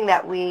something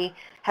that we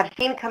have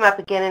seen come up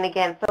again and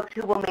again. Folks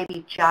who will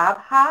maybe job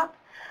hop,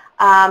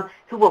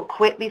 who will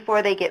quit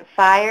before they get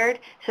fired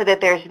so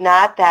that there's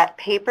not that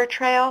paper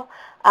trail.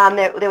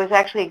 There was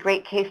actually a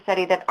great case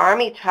study that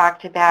Army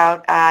talked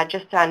about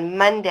just on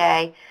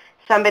Monday,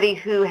 somebody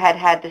who had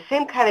had the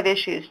same kind of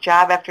issues,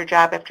 job after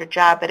job after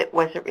job, but it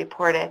wasn't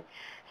reported.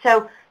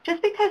 So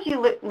just because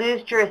you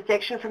lose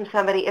jurisdiction from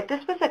somebody, if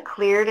this was a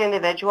cleared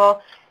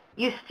individual,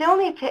 you still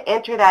need to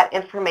enter that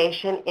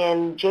information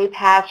in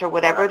JPass or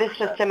whatever the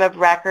system of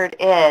record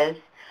is.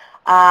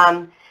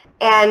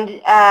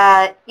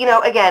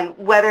 Again,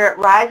 whether it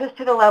rises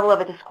to the level of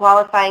a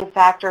disqualifying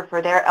factor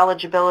for their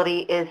eligibility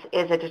is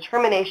a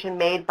determination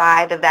made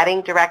by the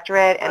vetting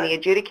directorate and the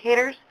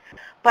adjudicators.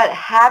 But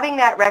having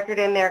that record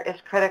in there is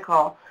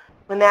critical.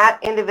 When that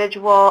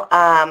individual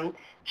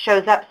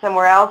shows up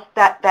somewhere else,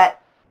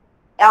 that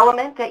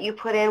element that you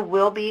put in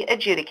will be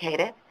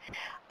adjudicated.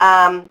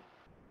 And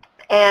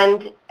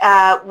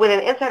when an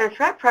insider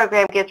threat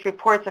program gets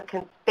reports of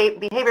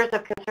behaviors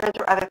of concerns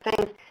or other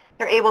things,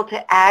 they're able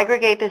to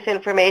aggregate this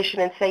information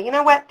and say, you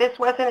know what, this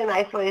wasn't an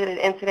isolated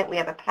incident. We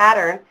have a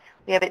pattern.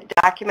 We have it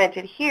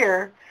documented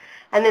here.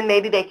 And then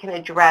maybe they can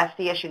address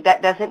the issue.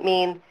 That doesn't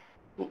mean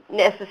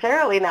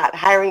necessarily not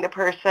hiring the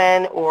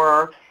person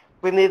or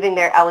removing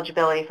their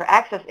eligibility for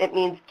access. It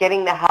means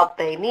getting the help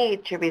they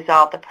need to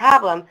resolve the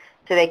problem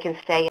so they can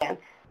stay in.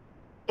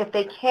 If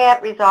they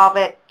can't resolve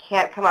it,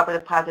 can't come up with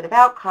a positive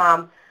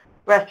outcome,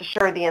 rest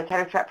assured the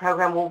Insider Threat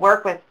Program will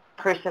work with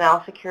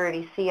personnel,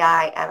 security, CI,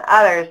 and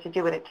others to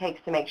do what it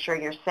takes to make sure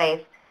you're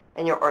safe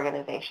and your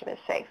organization is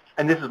safe.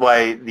 And this is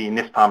why the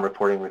NISPOM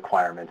reporting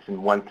requirements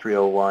in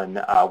 1301,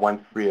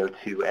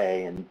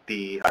 1302A, and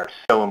B are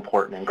so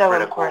important and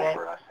critical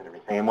for us and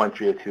everything. And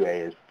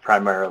 1302A is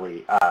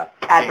primarily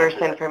adverse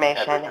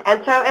information.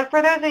 And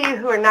for those of you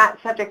who are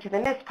not subject to the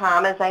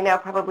NISPOM, as I know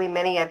probably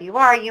many of you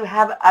are, you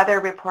have other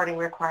reporting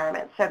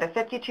requirements. So the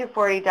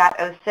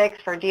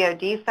 5240.06 for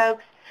DoD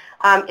folks,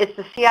 it's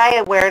the CI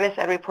awareness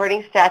and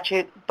reporting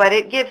statute, but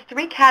it gives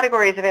 3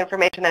 categories of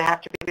information that have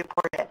to be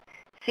reported.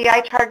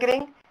 CI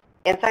targeting,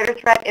 insider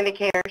threat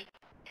indicators,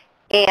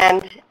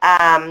 and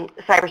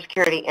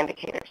cybersecurity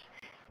indicators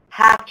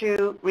have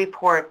to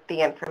report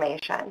the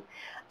information.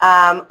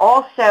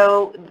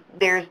 Also,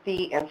 there's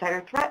the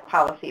insider threat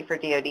policy for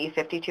DoD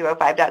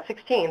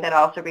 5205.16 that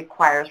also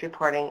requires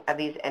reporting of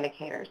these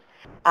indicators.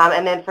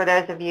 And then for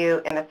those of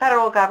you in the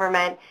federal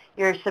government,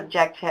 you're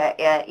subject to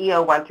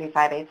EO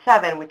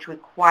 13587, which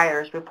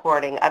requires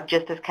reporting of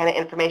just this kind of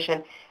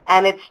information.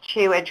 And it's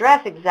to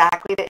address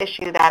exactly the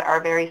issue that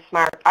our very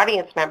smart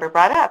audience member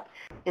brought up,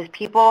 is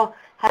people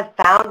have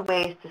found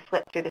ways to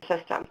slip through the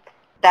system.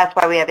 That's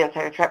why we have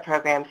insider threat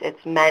programs.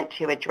 It's meant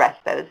to address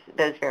those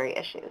very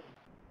issues.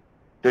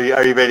 So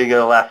are you ready to go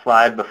to the last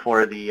slide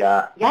before the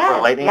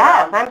lightning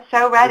round? Yes, I'm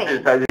so ready. This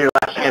is your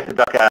last chance to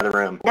duck out of the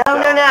room.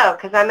 No,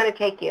 because I'm going to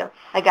take you.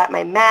 I got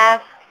my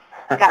mask,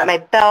 I got my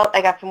belt,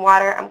 I got some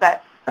water, I'm good.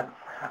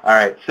 All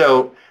right,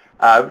 so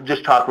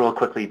just talk real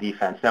quickly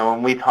defense. Now,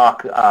 when we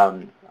talk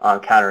on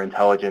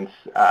counterintelligence,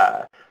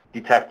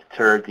 detect,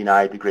 deter,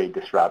 deny, degrade,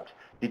 disrupt.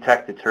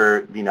 Detect,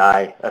 deter,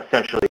 deny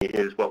essentially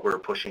is what we're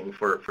pushing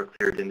for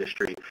cleared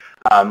industry.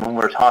 When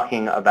we're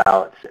talking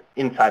about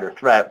insider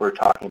threat, we're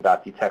talking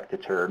about detect,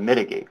 deter,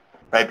 mitigate,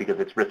 right? Because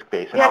it's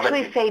risk-based. We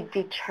actually say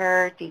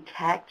deter,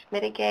 detect,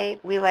 mitigate.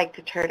 We like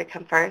deter to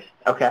come first.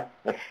 Okay.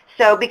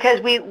 So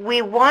because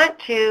we want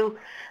to,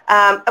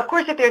 of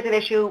course if there's an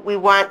issue, we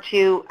want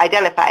to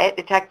identify it,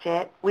 detect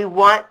it. We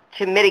want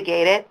to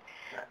mitigate it.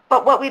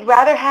 But what we'd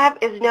rather have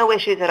is no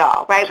issues at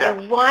all, right? Sure.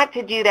 We want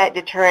to do that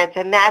deterrence,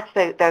 and that's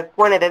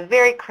one of the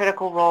very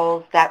critical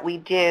roles that we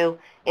do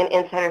in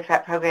insider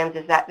threat programs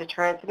is that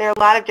deterrence. And there are a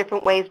lot of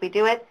different ways we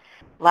do it.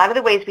 A lot of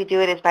the ways we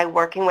do it is by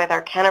working with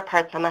our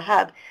counterparts on the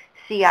hub,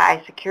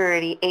 CI,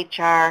 security,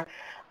 HR,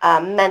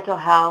 mental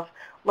health,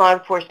 law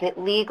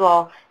enforcement,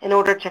 legal, in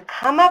order to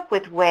come up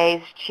with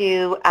ways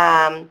to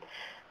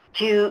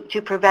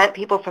prevent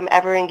people from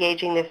ever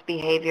engaging this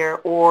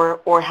behavior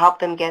or help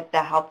them get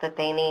the help that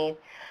they need.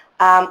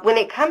 When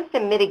it comes to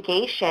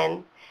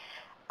mitigation,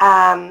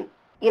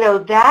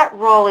 that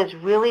role is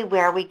really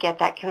where we get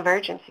that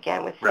convergence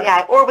again with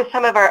CI or with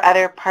some of our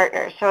other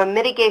partners. So a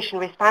mitigation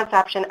response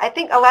option, I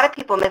think a lot of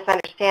people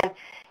misunderstand.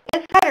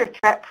 Insider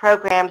threat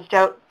programs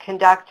don't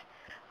conduct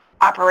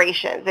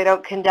operations. They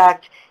don't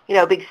conduct,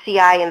 big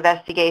CI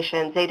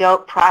investigations. They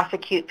don't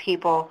prosecute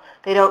people.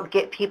 They don't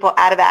get people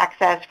out of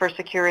access for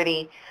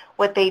security.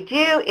 What they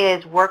do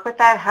is work with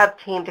that hub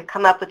team to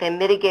come up with a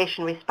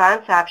mitigation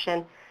response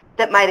option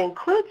that might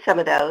include some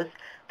of those,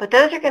 but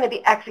those are going to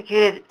be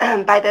executed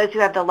by those who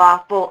have the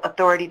lawful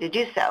authority to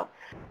do so.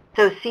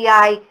 So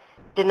CI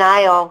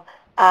denial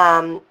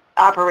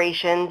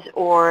operations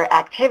or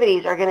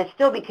activities are going to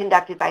still be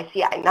conducted by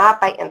CI,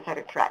 not by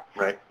insider threat.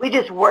 Right. We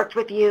just worked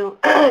with you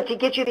to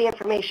get you the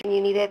information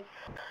you needed.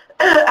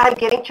 I'm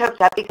getting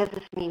choked up because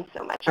this means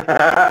so much.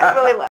 I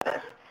really love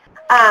this.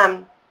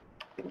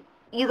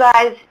 You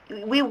guys,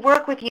 we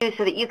work with you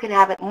so that you can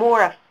have it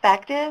more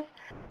effective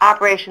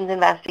operations,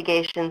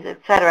 investigations,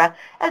 etc.,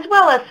 as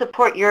well as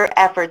support your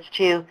efforts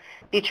to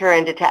deter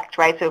and detect,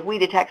 right? So if we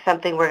detect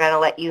something, we're going to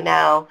let you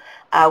know.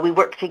 We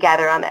work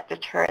together on that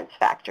deterrence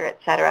factor,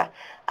 etc.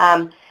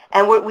 And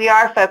we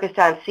are focused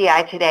on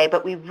CI today,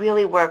 but we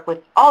really work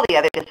with all the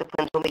other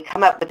disciplines when we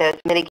come up with those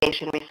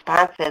mitigation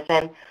responses.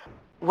 And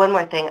one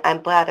more thing I'm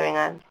blathering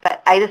on,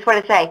 but I just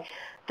want to say,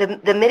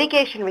 the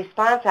mitigation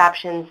response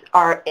options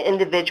are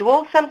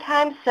individual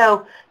sometimes,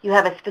 so you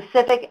have a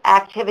specific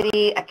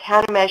activity, a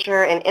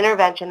countermeasure, an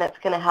intervention that's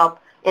going to help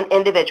an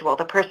individual,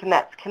 the person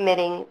that's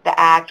committing the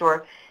act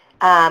or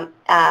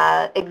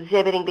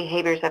exhibiting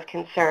behaviors of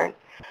concern.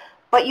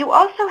 But you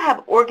also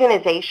have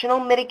organizational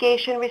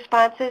mitigation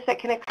responses that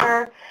can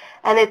occur,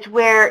 and it's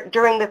where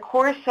during the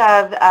course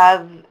of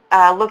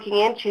looking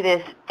into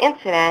this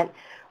incident,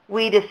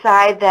 we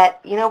decide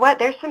that,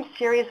 there's some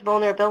serious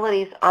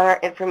vulnerabilities on our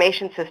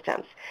information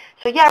systems.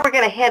 So yeah, we're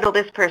going to handle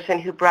this person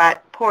who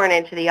brought porn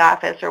into the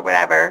office or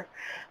whatever,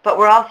 but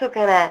we're also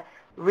going to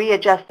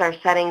readjust our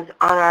settings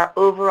on our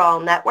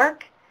overall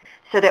network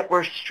so that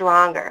we're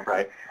stronger.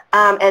 Right.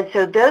 And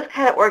so those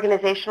kind of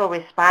organizational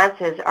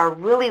responses are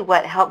really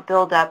what help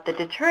build up the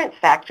deterrence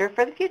factor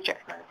for the future.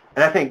 Right.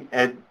 And I think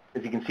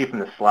as you can see from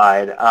the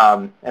slide,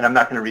 and I'm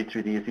not going to read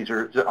through these. These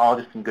are all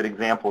just some good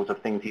examples of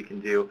things you can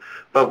do.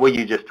 But what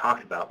you just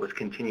talked about was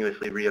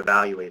continuously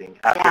reevaluating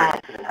after an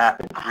incident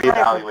happens.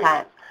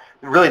 Reevaluating.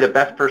 Really, the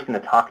best person to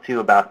talk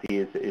to about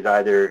these is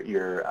either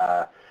your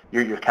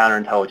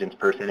counterintelligence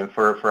person, and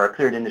for our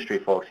cleared industry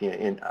folks,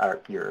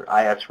 your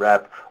IS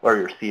rep or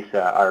your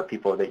CISA are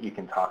people that you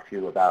can talk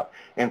to about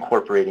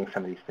incorporating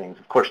some of these things.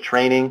 Of course,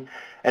 training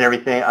and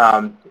everything,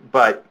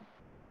 but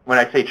when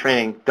I say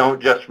training,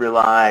 don't just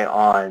rely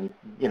on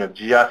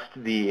just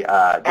the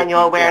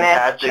annual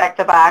awareness, check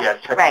the box,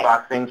 check the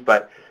box things,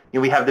 but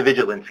we have the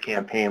Vigilance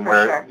campaign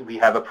where we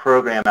have a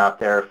program out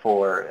there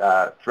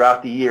for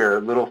throughout the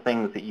year, little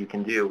things that you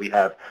can do. We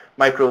have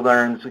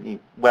micro-learns,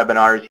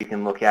 webinars you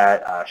can look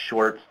at,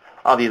 shorts,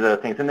 all these other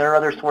things. And there are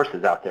other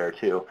sources out there,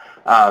 too.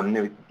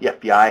 The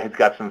FBI has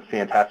got some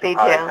fantastic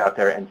products out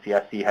there.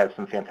 NCSE has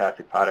some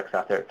fantastic products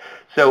out there.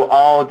 So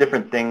all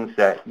different things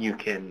that you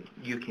can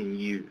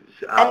use.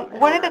 And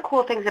one of the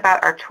cool things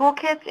about our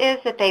toolkits is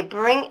that they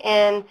bring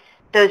in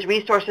those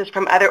resources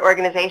from other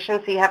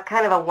organizations, so you have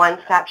kind of a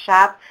one-stop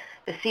shop.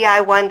 The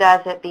CI one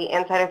does it, the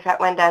Insider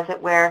Threat one does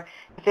it, where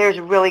if there's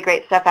really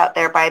great stuff out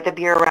there by the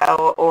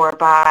Bureau or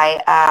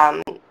by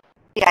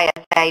CISA,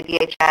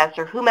 DHS,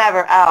 or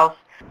whomever else,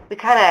 we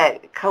kind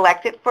of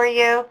collect it for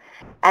you.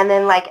 And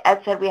then, like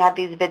Ed said, we have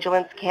these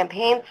vigilance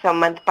campaigns, so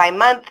month by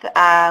month,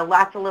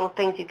 lots of little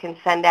things you can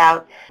send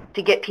out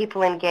to get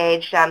people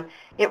engaged.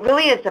 It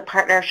really is a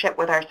partnership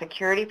with our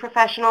security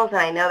professionals, and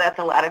I know that's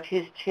a lot of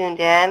who's tuned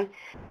in,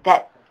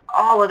 that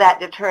all of that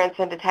deterrence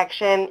and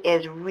detection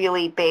is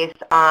really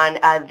based on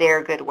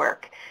their good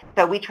work.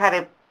 So we try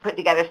to put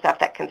together stuff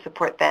that can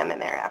support them in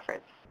their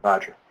efforts.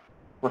 Roger.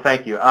 Well,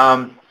 thank you.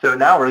 So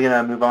now we're going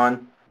to move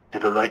on to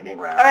the lightning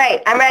round. All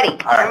right, I'm ready.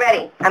 I'm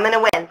ready. I'm going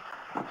to win.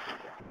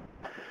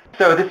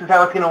 So this is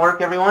how it's going to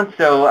work, everyone.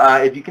 So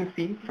as you can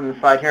see from the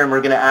slide here, and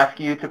we're going to ask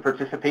you to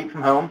participate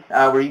from home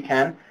where you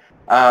can.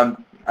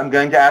 I'm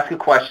going to ask a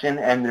question,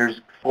 and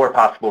there's 4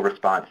 possible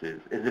responses.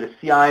 Is it a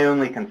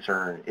CI-only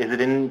concern? Is it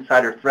an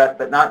insider threat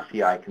but not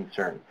CI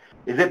concern?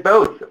 Is it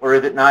both, or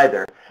is it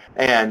neither?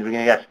 And we're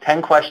going to ask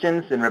 10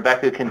 questions, and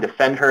Rebecca can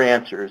defend her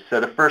answers. So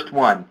the first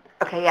one.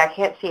 Okay, yeah, I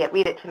can't see it.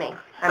 Read it to me.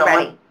 I'm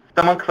ready.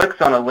 Someone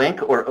clicks on a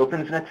link or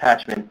opens an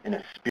attachment in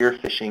a spear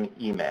phishing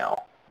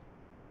email.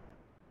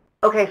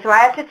 Okay, so I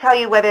have to tell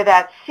you whether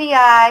that's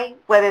CI,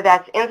 whether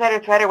that's insider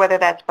threat, or whether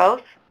that's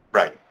both?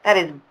 Right. That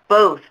is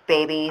both,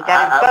 baby.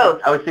 That is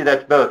both. I would say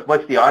that's both.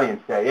 What's the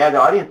audience say? Yeah, the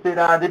audience did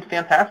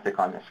fantastic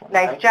on this one.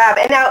 Nice job.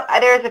 And now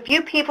there's a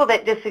few people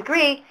that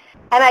disagree,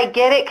 and I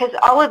get it, because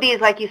all of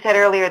these, like you said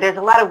earlier, there's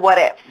a lot of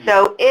what-ifs.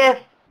 So if,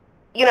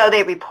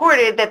 they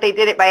reported that they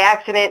did it by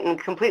accident and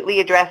completely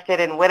addressed it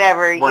and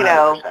whatever,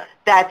 100%.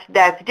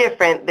 That's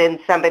different than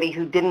somebody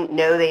who didn't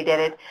know they did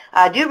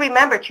it. Do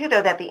remember, too,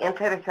 though, that the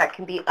insider threat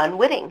can be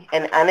unwitting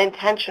and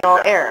unintentional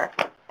error,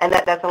 and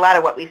that's a lot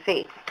of what we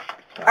see.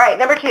 All right,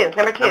 number two.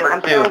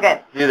 I'm feeling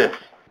good. Do this.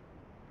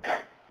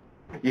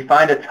 You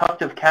find a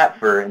tuft of cat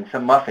fur in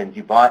some muffins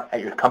you bought at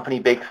your company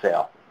bake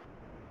sale.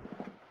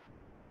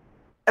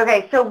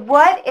 Okay, so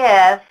what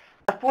if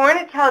a foreign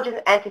intelligence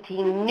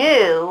entity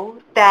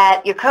knew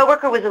that your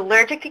coworker was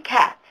allergic to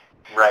cats,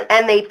 right,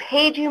 and they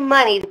paid you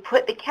money to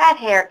put the cat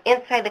hair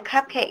inside the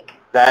cupcake?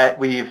 That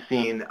we've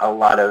seen a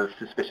lot of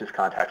suspicious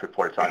contact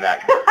reports on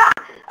that.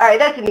 All right,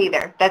 that's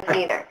neither.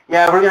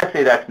 Yeah, we're going to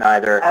say that's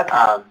neither.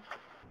 Okay.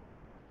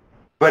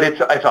 But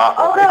it's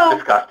awful. It's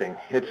disgusting.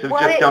 It's just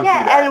don't do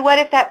that. And what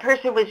if that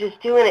person was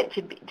just doing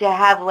it to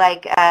have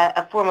like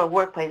a form of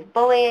workplace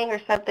bullying or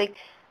something?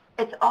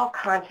 It's all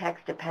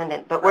context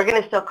dependent, but we're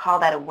going to still call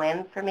that a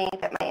win for me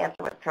that my answer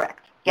was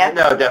correct. Yes?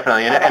 No,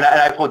 definitely. And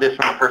I pulled this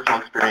from a personal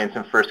experience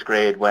in first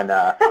grade when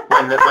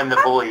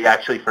the bully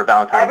actually for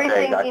Valentine's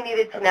Day. Everything you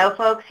needed to know,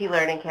 folks, you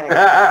learned in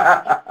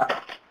kindergarten.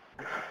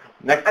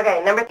 Next.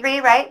 Okay, number 3,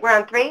 right? We're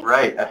on 3?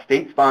 Right. A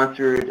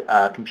state-sponsored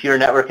computer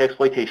network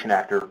exploitation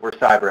actor or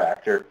cyber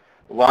actor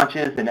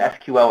launches an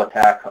SQL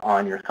attack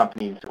on your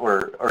company's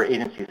or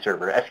agency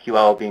server,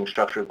 SQL being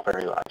structured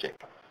query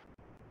logic.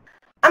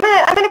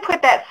 I'm gonna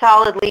put that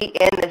solidly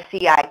in the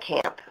CI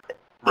camp.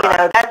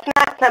 Right. That's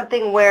not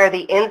something where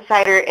the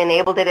insider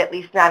enabled it, at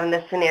least not in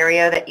the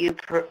scenario that you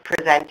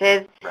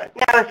presented. Right.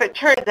 Now, if it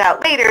turns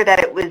out later that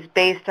it was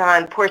based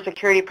on poor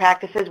security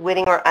practices,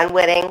 witting or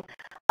unwitting,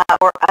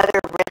 or other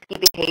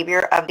risky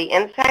behavior of the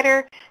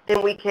insider,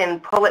 then we can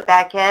pull it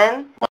back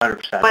in.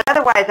 100%. But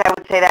otherwise, I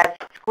would say that's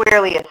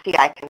squarely a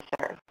CI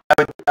concern. I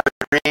would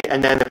agree.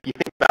 And then if you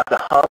think about the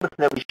hub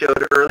that we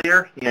showed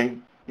earlier,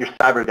 your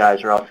cyber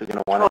guys are also going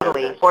to want to know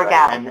this, or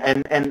gals.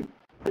 And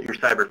your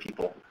cyber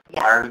people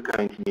are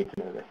going to need to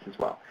know this as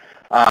well.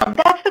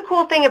 That's the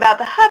cool thing about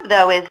the hub,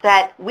 though, is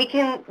that we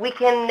can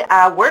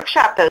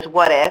workshop those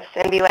what-ifs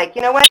and be like,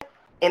 you know what,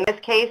 in this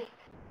case,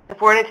 the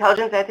foreign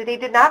intelligence entity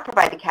did not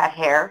provide the cat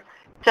hair,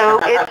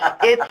 so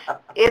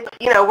it's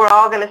we're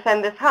all going to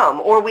send this home.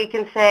 Or we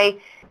can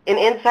say an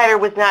insider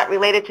was not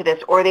related to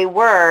this, or they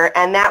were,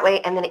 and that way,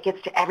 and then it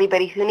gets to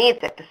everybody who needs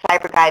it, the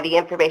cyber guy, the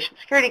information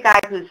security guy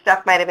whose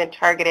stuff might have been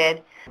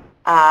targeted,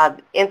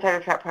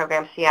 insider threat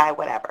program, CI,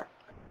 whatever.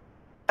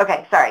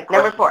 Okay, sorry,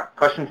 number 4.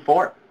 Question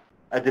 4.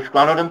 A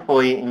disgruntled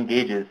employee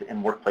engages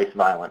in workplace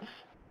violence.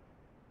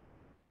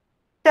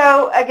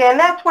 So again,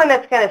 that's one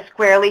that's going to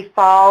squarely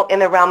fall in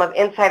the realm of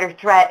insider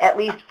threat, at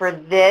least for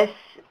this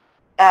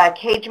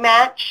cage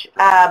match.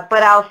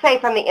 But I'll say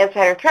from the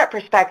insider threat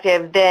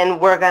perspective, then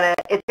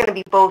it's going to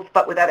be both,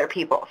 but with other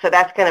people. So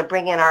that's going to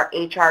bring in our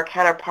HR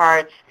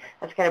counterparts.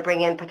 That's going to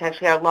bring in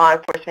potentially our law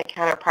enforcement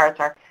counterparts,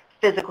 our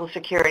physical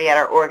security at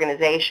our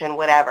organization,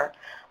 whatever.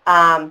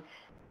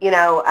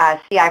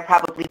 CI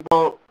probably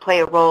won't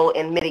play a role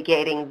in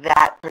mitigating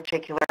that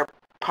particular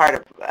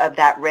part of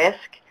that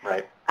risk.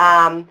 Right.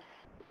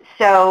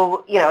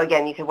 So,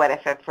 again, you could what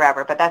if it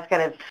forever, but that's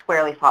going to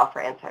squarely fall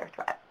for insider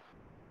threat.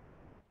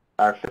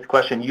 Our 5th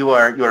question, you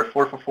are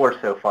 4 for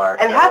 4 so far.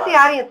 And how's the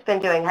audience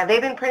been doing? Have they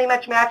been pretty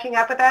much matching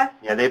up with us?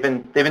 Yeah, they've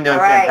been doing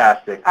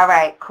fantastic. All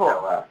right, cool.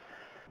 So,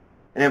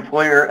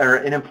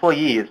 an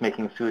employee is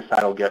making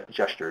suicidal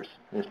gestures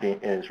and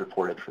is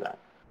reported for that.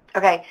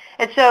 Okay,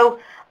 and so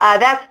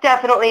that's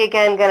definitely,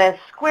 again, going to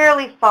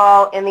squarely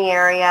fall in the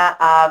area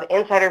of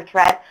insider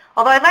threat.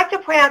 Although I'd like to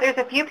point out there's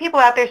a few people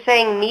out there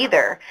saying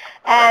neither.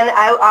 And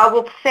I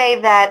will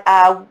say that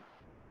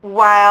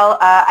while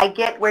I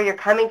get where you're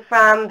coming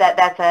from,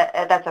 that's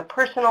a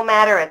personal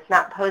matter, it's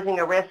not posing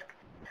a risk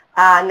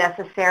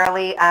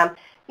necessarily.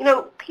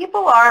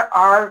 People are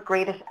our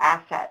greatest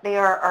asset. They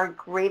are our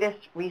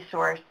greatest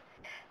resource.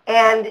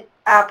 And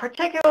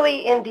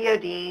particularly in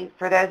DOD,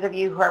 for those of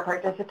you who are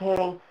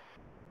participating,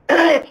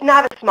 it's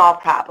not a small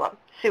problem,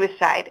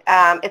 suicide.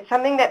 It's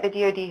something that the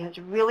DOD has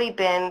really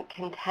been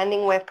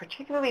contending with,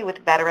 particularly with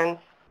veterans.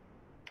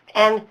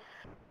 And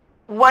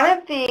one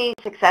of the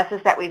successes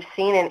that we've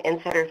seen in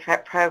insider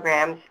threat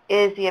programs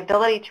is the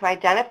ability to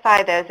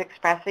identify those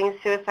expressing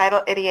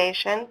suicidal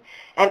ideation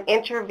and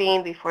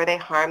intervene before they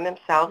harm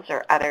themselves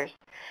or others.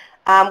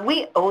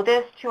 We owe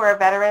this to our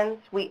veterans.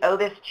 We owe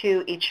this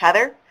to each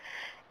other.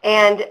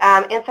 And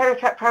insider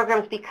threat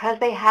programs, because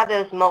they have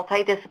those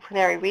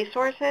multidisciplinary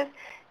resources,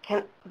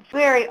 can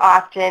very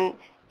often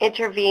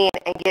intervene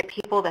and get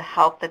people the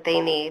help that they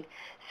need.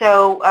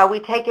 So we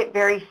take it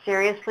very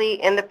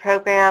seriously in the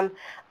program.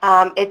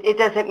 It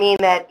doesn't mean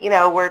that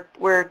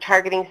we're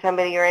targeting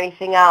somebody or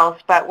anything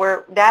else, but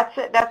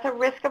that's a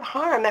risk of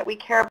harm that we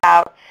care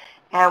about,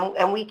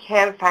 and we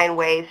can find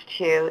ways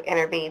to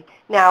intervene.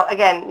 Now,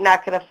 again,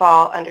 not going to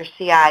fall under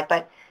CI,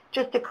 but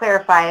just to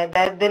clarify,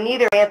 the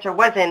neither answer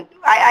wasn't.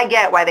 I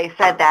get why they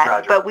said that,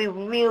 Roger. But we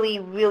really,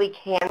 really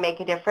can make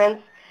a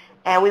difference,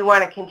 and we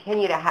want to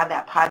continue to have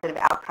that positive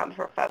outcome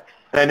for folks.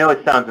 And I know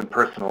it sounds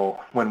impersonal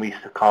when we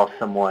call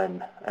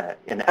someone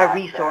an asset,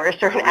 resource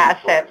or an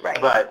asset, right?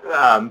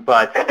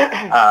 But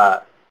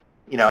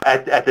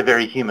at the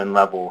very human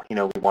level,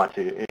 we want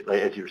to,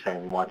 as you were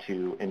saying, we want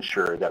to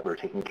ensure that we're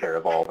taking care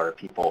of all of our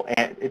people,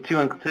 and to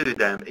include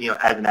them,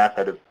 as an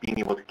asset of being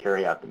able to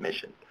carry out the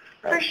mission.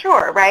 Right? For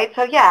sure, right?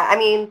 So yeah,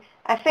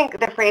 I think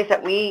the phrase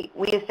that we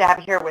used to have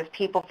here was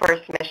people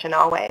first, mission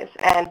always.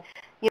 And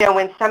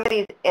when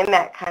somebody's in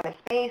that kind of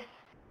space,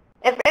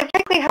 and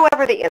frankly,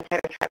 however the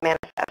insider threat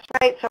manifests,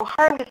 right? So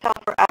harm to self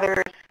or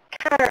others,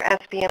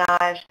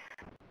 counterespionage,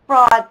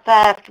 fraud,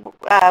 theft,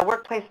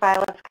 workplace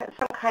violence,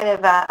 some kind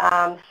of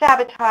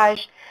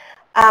sabotage.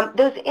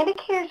 Those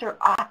indicators are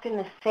often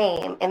the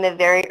same in the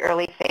very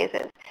early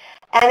phases.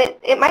 And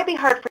it might be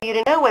hard for you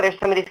to know whether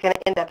somebody's going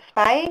to end up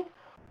spying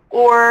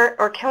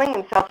or killing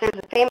themselves. There's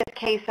a famous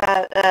case,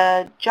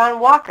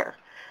 John Walker,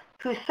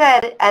 who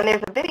said, and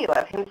there's a video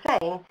of him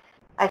saying,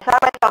 I saw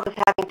myself as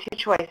having 2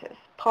 choices,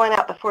 pulling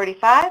out the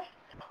 .45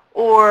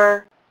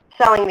 or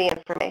selling the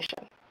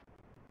information.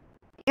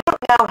 You don't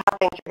know how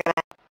things are going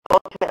to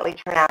ultimately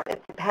turn out.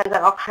 It depends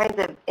on all kinds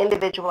of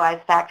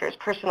individualized factors,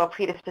 personal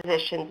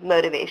predispositions,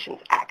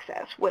 motivations,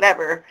 access,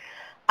 whatever.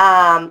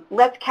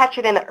 Let's catch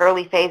it in the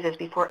early phases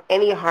before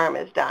any harm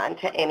is done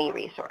to any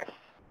resource.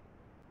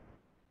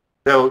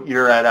 So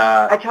you're at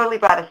I totally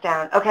brought us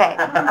down. Okay.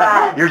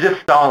 You're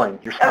just stalling.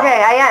 You're stalling.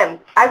 Okay, I am.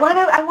 I want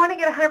to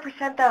get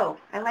 100% though.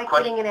 I like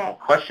getting an A.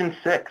 Question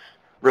 6.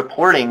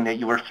 Reporting that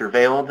you were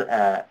surveilled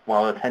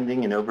while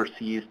attending an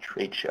overseas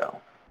trade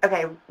show.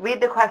 Okay, read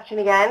the question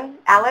again,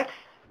 Alex.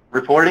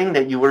 Reporting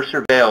that you were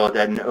surveilled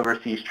at an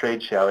overseas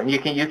trade show, and you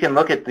can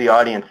look at the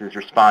audience's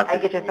responses. I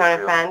get to phone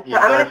a friend. So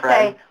I'm going to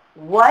say,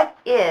 what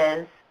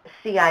is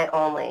CI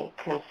only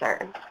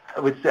concern? I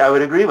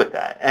would agree with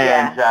that,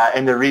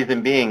 and the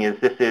reason being is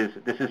this is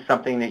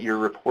something that you're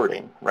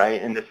reporting,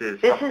 right? And this is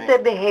the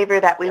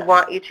behavior that we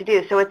want you to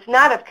do. So it's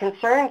not of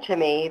concern to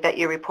me that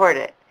you report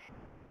it.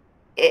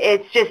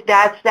 It's just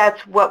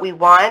that's what we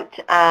want,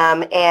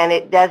 and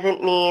it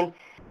doesn't mean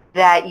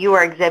that you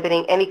are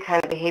exhibiting any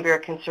kind of behavior or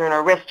concern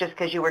or risk just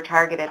because you were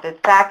targeted. The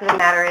fact of the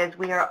matter is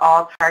we are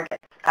all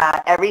targets,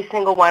 every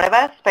single one of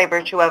us, by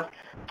virtue of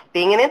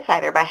being an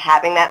insider, by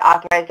having that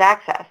authorized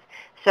access.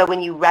 So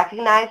when you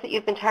recognize that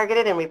you've been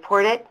targeted and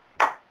report it,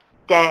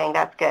 dang,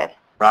 that's good.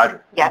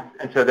 Roger. Yes.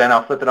 And so then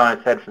I'll flip it on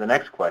its head for the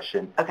next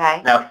question.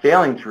 Okay. Now,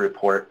 failing to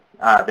report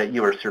that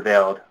you were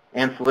surveilled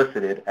and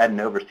solicited at an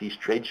overseas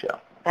trade show.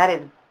 That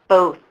is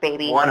both,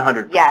 baby.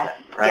 100%. Yes,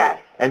 right? yes.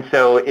 And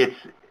so it's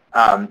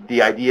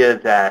the idea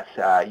that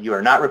you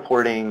are not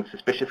reporting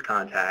suspicious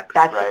contacts.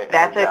 That's right?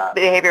 that's a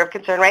behavior of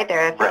concern right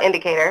there. That's an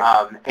indicator.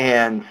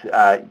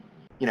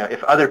 You know,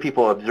 if other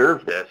people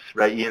observe this,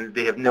 right,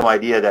 they have no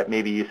idea that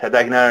maybe you said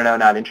like, no,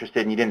 not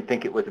interested, and you didn't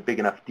think it was a big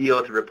enough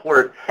deal to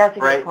report. That's a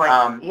good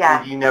point.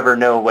 Yeah. You never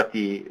know what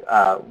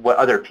what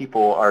other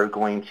people are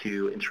going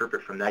to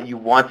interpret from that. You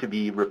want to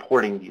be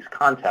reporting these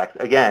contacts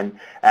again,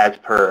 as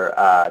per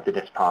the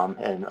DISPOM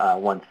and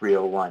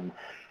 1301A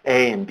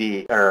and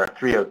B, or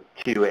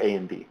 302A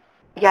and B.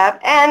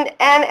 Yep, and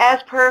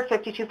as per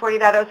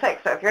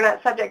 5240.06, so if you're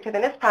not subject to the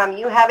NISPOM,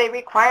 you have a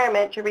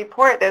requirement to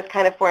report those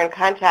kind of foreign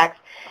contacts.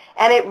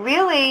 And it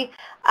really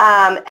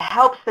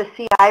helps the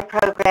CI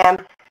program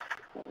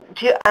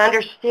to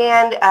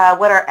understand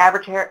what our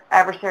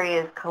adversary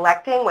is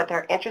collecting, what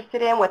they're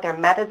interested in, what their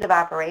methods of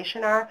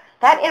operation are.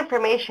 That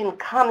information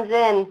comes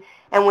in,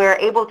 and we're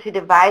able to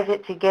devise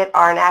it to get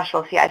our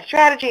national CI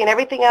strategy and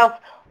everything else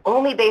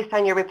only based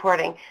on your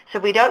reporting. So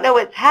if we don't know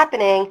what's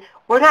happening,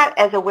 we're not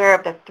as aware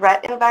of the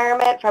threat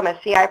environment from a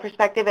CI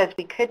perspective as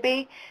we could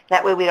be.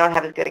 That way we don't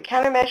have as good a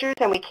countermeasures,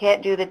 and we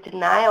can't do the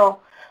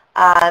denial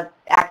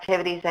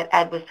activities that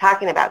Ed was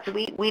talking about. So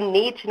we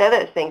need to know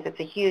those things. It's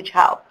a huge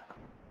help.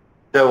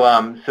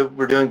 So so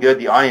we're doing good.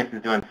 The audience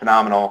is doing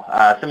phenomenal.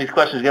 Some of these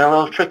questions are getting a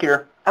little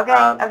trickier. Okay,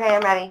 okay,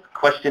 I'm ready.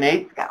 Question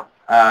 8. Let's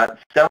go.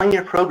 Selling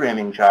your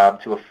programming job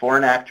to a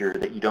foreign actor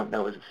that you don't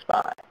know is a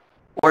spy.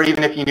 Or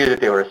even if you knew that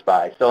they were a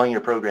spy, selling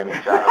your programming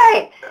job.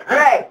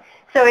 Right.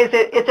 So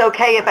it's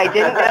okay if I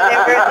didn't know they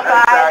were a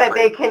spy, that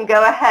they can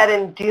go ahead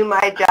and do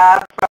my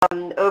job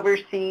from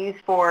overseas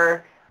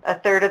for a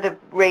third of the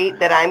rate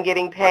that I'm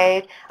getting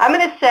paid? I'm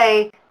going to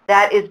say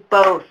that is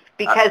both,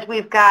 because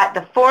we've got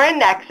the foreign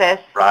nexus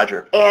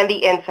and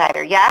the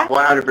insider, yeah?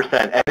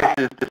 100%.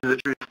 And this is a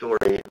true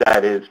story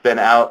that has been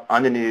out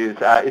on the news.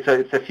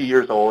 It's a few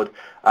years old.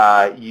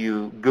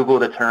 You Google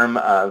the term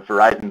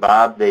Verizon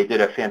Bob. They did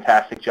a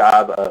fantastic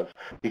job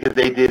because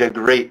they did a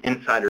great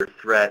insider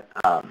threat.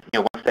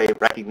 Once they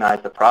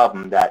recognized the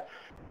problem that,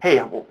 hey,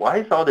 why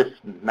is all this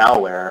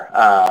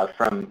malware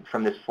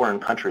from this foreign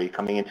country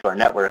coming into our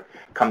network?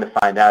 Come to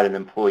find out, an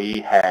employee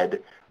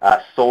had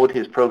sold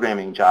his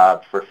programming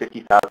job for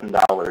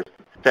 $50,000,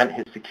 sent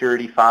his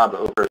security fob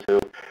over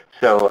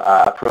so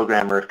a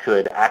programmer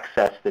could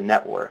access the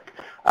network.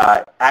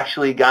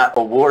 Actually got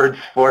awards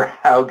for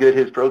how good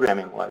his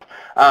programming was.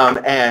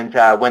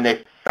 When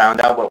they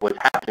found out what was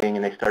happening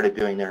and they started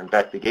doing their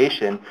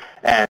investigation,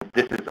 and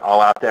this is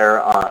all out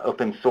there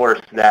open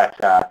source,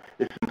 that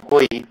this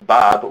employee,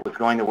 Bob, was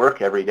going to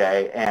work every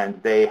day,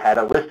 and they had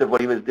a list of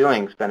what he was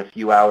doing, spent a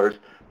few hours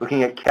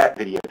looking at cat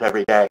videos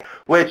every day,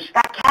 which...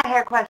 That cat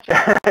hair question.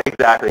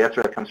 Exactly, that's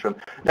where it comes from.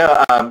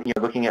 No,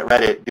 looking at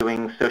Reddit,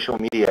 doing social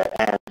media,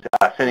 and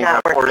sending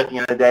a report at the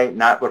end of the day,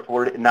 not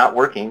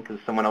working because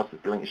someone else is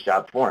doing his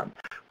job for him.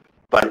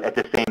 But at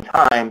the same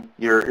time,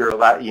 you're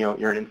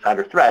an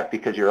insider threat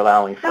because you're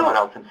allowing someone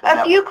else into the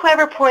network. A few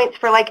clever points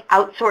for like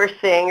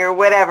outsourcing or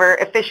whatever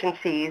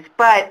efficiencies,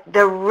 but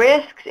the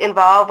risks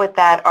involved with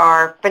that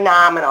are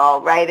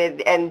phenomenal,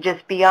 right? And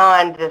just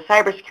beyond the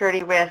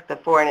cybersecurity risk, the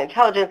foreign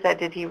intelligence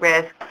entity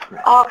risk,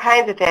 all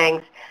kinds of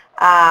things.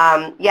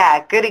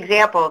 Yeah, good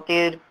example,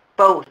 dude.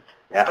 Both.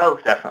 Yeah,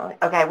 both. Definitely.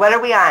 Okay, what are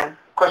we on?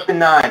 Question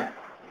 9.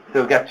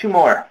 So we've got 2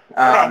 more.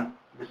 Okay.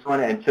 This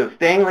one, and so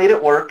staying late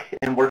at work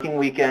and working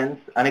weekends,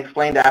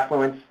 unexplained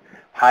affluence,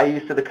 high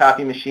use of the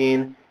copy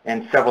machine,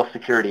 and several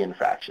security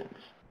infractions.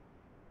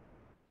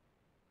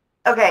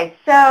 Okay,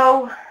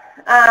 so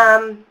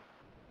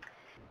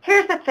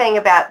here's the thing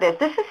about this.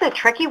 This is a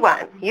tricky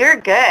one. You're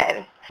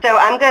good. So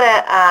I'm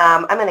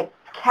gonna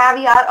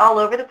caveat all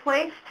over the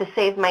place to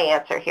save my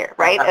answer here,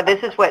 right?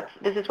 This is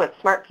what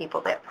smart people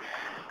do.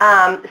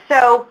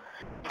 So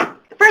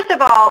first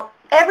of all,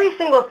 every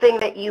single thing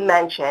that you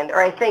mentioned,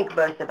 or I think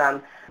most of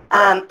them,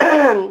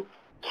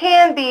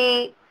 can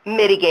be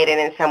mitigated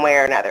in some way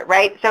or another,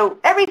 right? So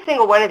every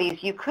single one of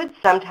these, you could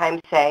sometimes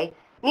say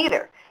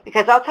neither,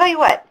 because I'll tell you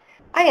what,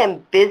 I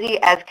am busy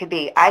as could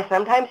be. I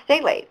sometimes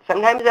stay late.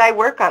 Sometimes I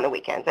work on the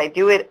weekends. I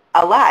do it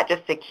a lot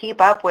just to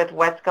keep up with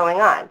what's going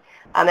on.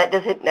 That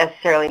doesn't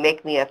necessarily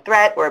make me a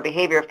threat or a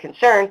behavior of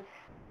concern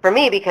for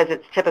me because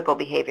it's typical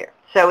behavior.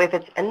 So if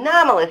it's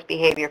anomalous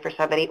behavior for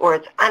somebody or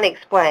it's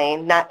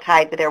unexplained, not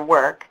tied to their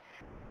work,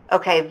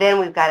 okay, then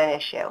we've got an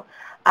issue.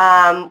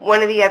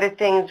 One of the other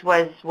things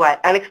was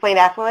what? Unexplained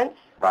affluence?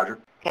 Roger.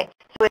 Okay,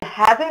 so it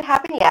hasn't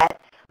happened yet,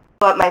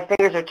 but my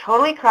fingers are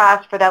totally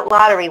crossed for that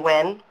lottery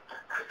win.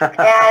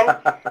 And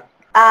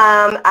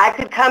I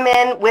could come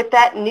in with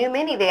that new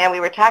minivan we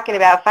were talking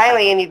about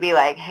finally, and you'd be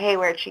like, hey,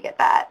 where'd she get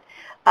that?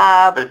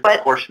 But it's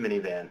a Porsche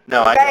minivan.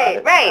 No, I got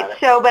it. Right.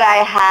 So, but I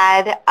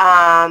had,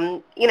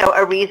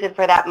 a reason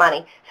for that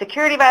money.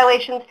 Security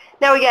violations.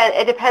 Now, again,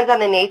 it depends on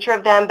the nature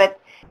of them, but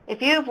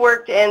if you've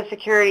worked in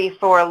security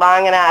for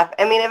long enough,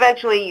 I mean,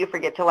 eventually you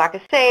forget to lock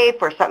a safe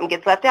or something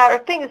gets left out or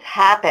things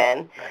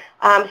happen.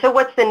 So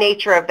what's the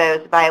nature of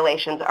those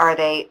violations? Are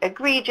they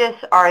egregious?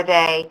 Are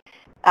they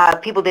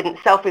people didn't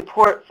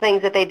self-report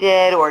things that they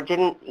did, or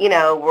didn't,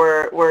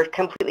 were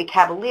completely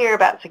cavalier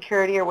about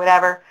security or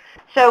whatever.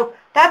 So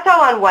that's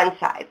all on one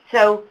side.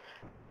 So,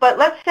 but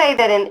let's say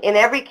that in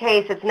every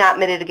case it's not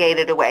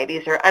mitigated away.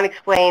 These are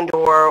unexplained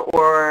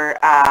or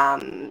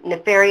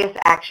nefarious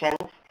actions.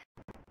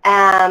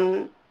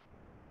 I'm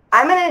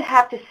going to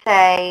have to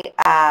say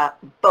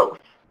both.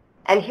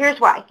 And here's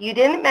why. You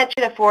didn't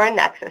mention a foreign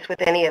nexus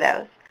with any of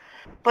those.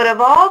 But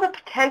of all the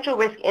potential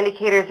risk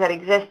indicators that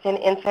exist in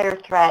insider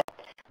threat,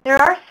 there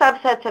are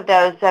subsets of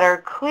those that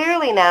are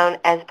clearly known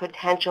as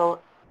potential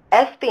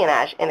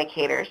espionage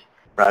indicators.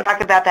 Right. We'll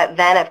talk about that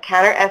Venn of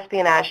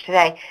Counterespionage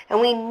today. And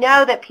we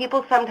know that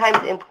people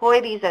sometimes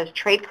employ these as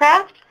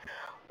tradecraft,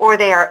 or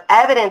they are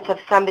evidence of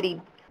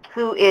somebody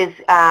who is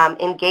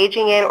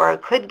engaging in or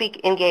could be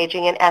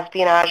engaging in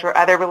espionage or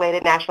other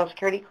related national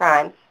security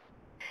crimes.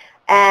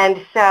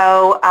 And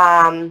so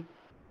I'm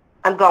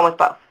going with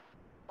both.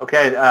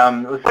 Okay.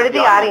 What did the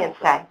audience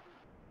say?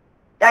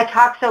 I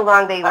talked so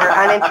long they were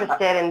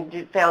uninterested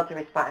and failed to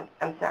respond.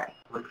 I'm sorry.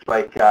 Looks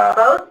like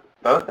both?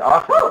 Both?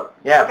 Awesome. Woo.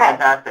 Yeah, Okay.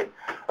 Fantastic.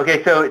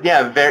 Okay, so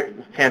yeah, very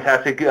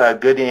fantastic,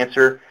 good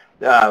answer.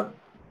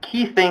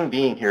 Key thing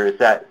being here is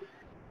that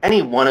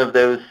any one of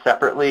those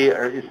separately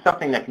is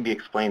something that can be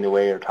explained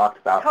away or talked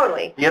about.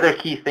 Totally. The other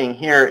key thing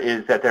here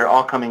is that they're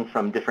all coming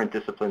from different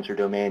disciplines or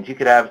domains. You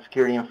could have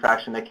security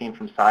infraction that came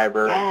from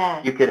cyber.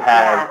 Yes. You could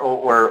have, Yeah.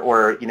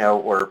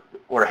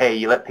 or hey,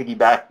 you let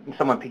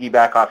someone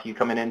piggyback off you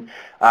coming in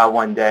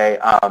one day,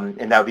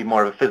 and that would be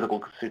more of a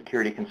physical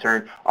security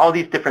concern. All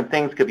these different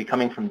things could be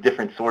coming from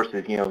different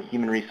sources,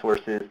 human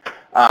resources,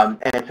 and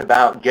it's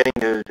about getting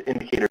those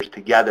indicators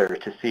together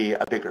to see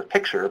a bigger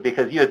picture,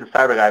 because you as a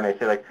cyber guy may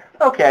say like,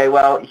 okay,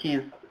 well,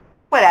 he's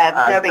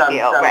whatever, no big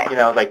deal,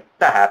 right. Like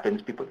that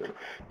happens, people do.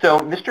 So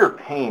Mr.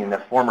 Payne, the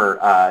former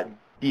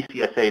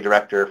DCSA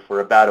director for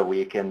about a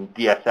week and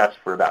DSS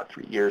for about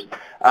 3 years,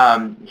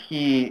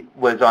 he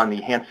was on the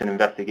Hansen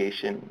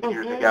investigation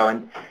years ago,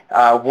 and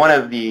one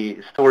of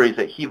the stories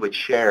that he would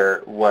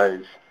share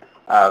was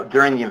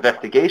during the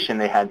investigation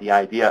they had the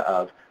idea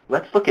of,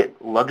 let's look at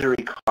luxury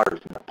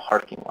cars in the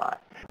parking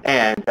lot.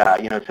 And,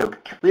 so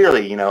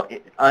clearly,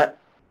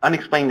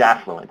 unexplained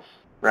affluence,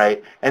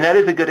 right? And that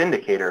is a good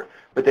indicator.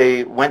 But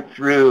they went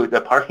through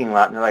the parking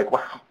lot and they're like,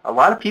 wow, a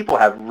lot of people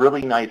have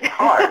really nice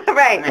cars.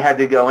 Right. And they had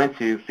to go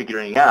into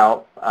figuring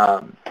out,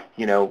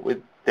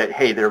 that,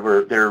 hey, there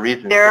are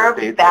reasons. There are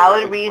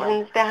valid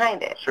reasons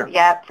behind it. Sure.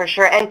 Yeah, for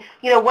sure. And,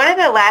 one of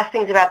the last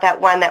things about that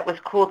one that was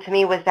cool to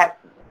me was that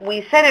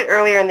we said it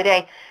earlier in the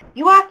day,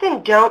 you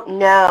often don't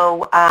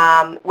know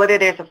whether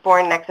there's a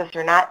foreign nexus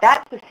or not.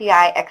 That's the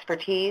CI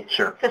expertise.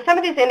 Sure. So some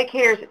of these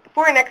indicators,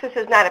 foreign nexus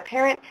is not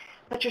apparent,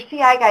 but your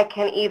CI guy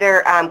can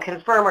either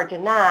confirm or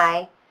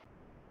deny.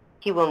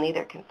 He will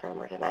neither confirm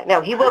or deny.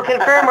 No, he will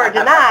confirm or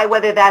deny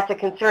whether that's a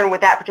concern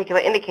with that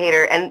particular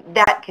indicator, and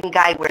that can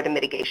guide where the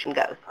mitigation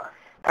goes.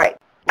 All right,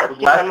 let's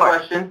do one more.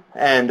 Last question,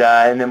 and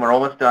then we're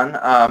almost done.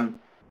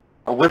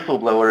 A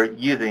whistleblower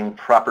using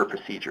proper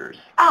procedures.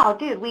 Oh,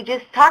 dude, we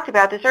just talked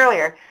about this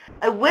earlier.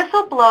 A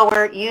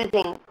whistleblower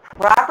using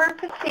proper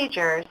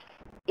procedures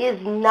is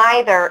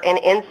neither an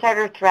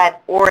insider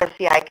threat or a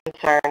CI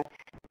concern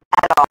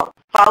at all.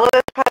 Follow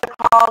those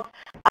protocols.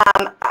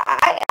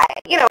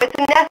 It's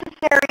a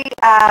necessary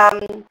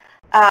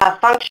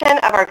function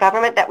of our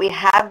government that we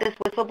have this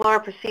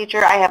whistleblower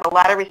procedure. I have a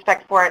lot of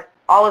respect for it.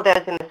 All of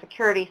those in the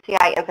security,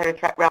 CI, insider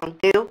threat realm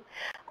do.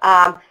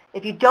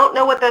 If you don't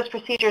know what those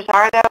procedures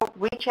are, though,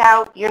 reach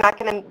out. You're not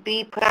going to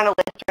be put on a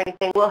list or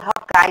anything. We'll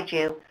help guide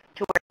you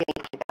to where you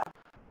need to go.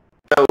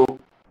 So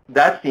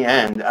that's the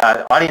end.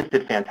 Audience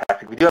did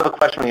fantastic. We do have a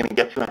question we're going to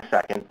get to in a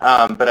second,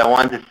 but I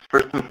wanted to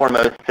first and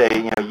foremost say,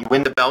 you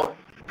win the belt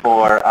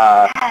for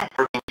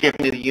being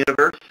champion of the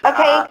universe.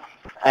 Okay.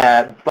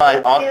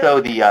 But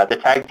also the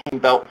tag team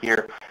belt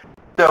here.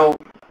 So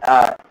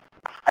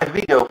as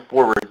we go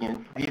forward,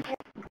 these.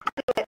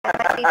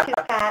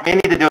 You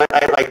need to do it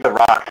like The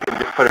Rock and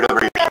just put it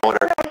over your shoulder.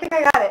 I think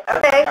I got it.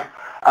 Okay.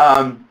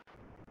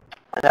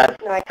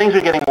 Things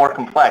are getting more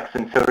complex,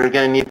 and so we're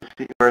going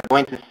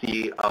to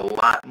see a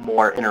lot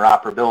more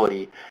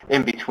interoperability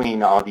in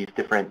between all these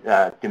different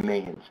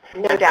domains.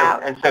 No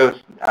doubt. And so,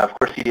 of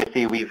course,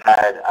 CDSE, we've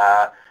had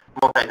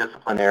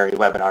multidisciplinary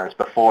webinars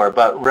before,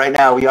 but right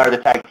now we are the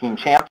tag team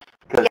champs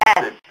because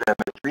it's the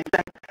most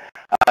recent.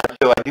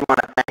 So I do want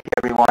to thank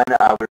everyone.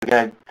 We're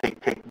going to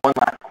take one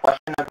last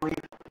question, I believe.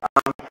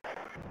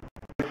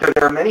 So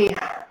there are many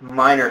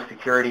minor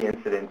security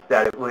incidents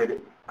that it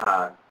would,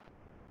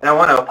 and I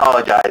want to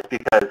apologize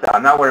because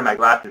I'm not wearing my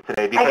glasses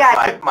today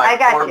because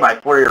my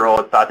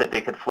 4-year-old thought that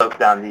they could float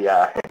down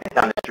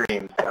the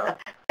stream. So.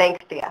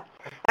 Thanks, Thea.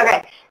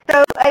 Okay,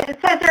 so it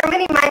says there are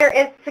many minor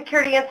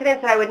security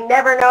incidents that I would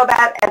never know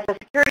about as a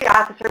security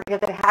officer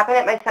because it happened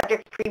at my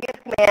subject's previous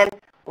command,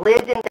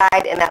 lived and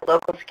died in that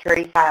local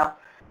security file.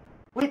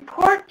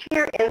 Report to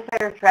your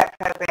insider threat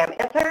program.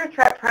 Insider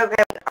threat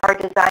programs are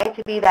designed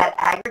to be that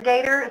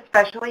aggregator,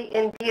 especially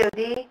in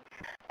DoD.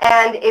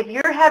 And if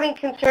you're having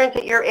concerns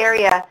at your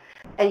area,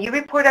 and you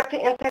report up to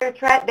insider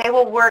threat, they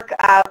will work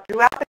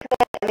throughout the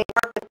command, and they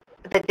work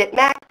with the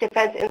DITMAC,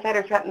 Defense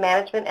Insider Threat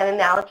Management and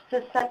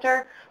Analysis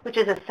Center, which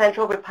is a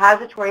central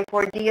repository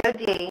for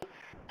DoD,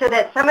 so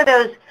that some of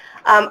those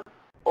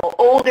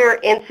older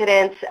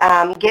incidents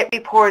get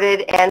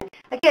reported. And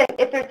again,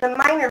 if there's a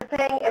minor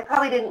thing, it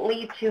probably didn't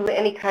lead to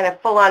any kind of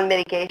full-on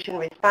mitigation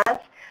response.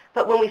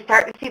 But when we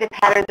start to see the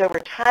patterns over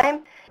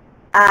time,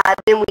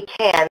 then we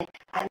can.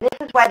 And this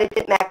is why the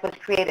DITMAC was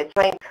created.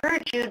 So I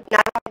encourage you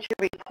not only to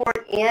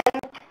report in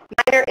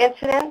minor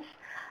incidents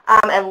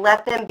and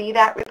let them be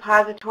that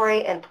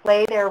repository and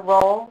play their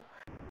role,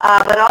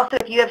 but also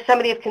if you have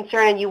somebody of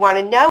concern and you want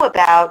to know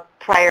about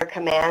prior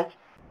commands,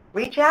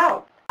 reach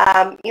out.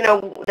 You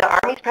know, the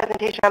Army's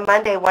presentation on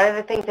Monday, one of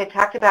the things they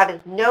talked about is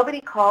nobody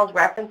calls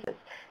references.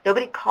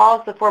 Nobody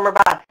calls the former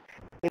boss.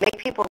 We make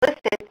people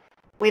listed.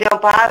 We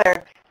don't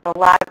bother. A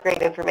lot of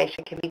great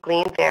information can be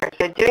gleaned there.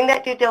 So doing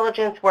that due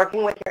diligence,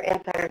 working with your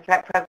insider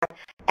threat program,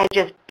 and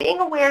just being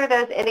aware of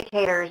those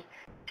indicators,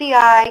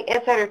 CI,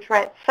 insider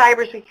threat,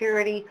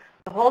 cybersecurity,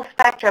 the whole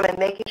spectrum, and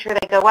making sure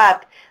they go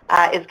up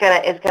is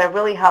gonna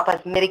really help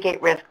us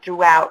mitigate risk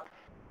throughout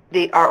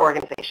our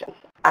organizations.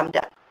 I'm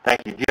done.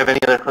 Thank you. Do you have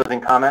any other closing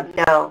comments?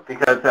 No.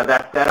 Because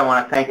that said, I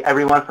want to thank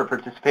everyone for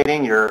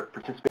participating. Your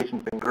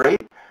participation's been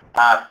great.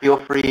 Feel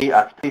free,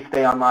 please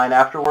stay online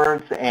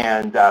afterwards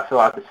and fill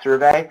out the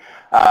survey.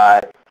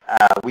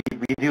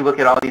 We do look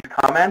at all these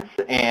comments,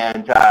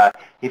 and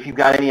if you've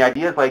got any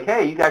ideas like,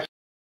 hey, you guys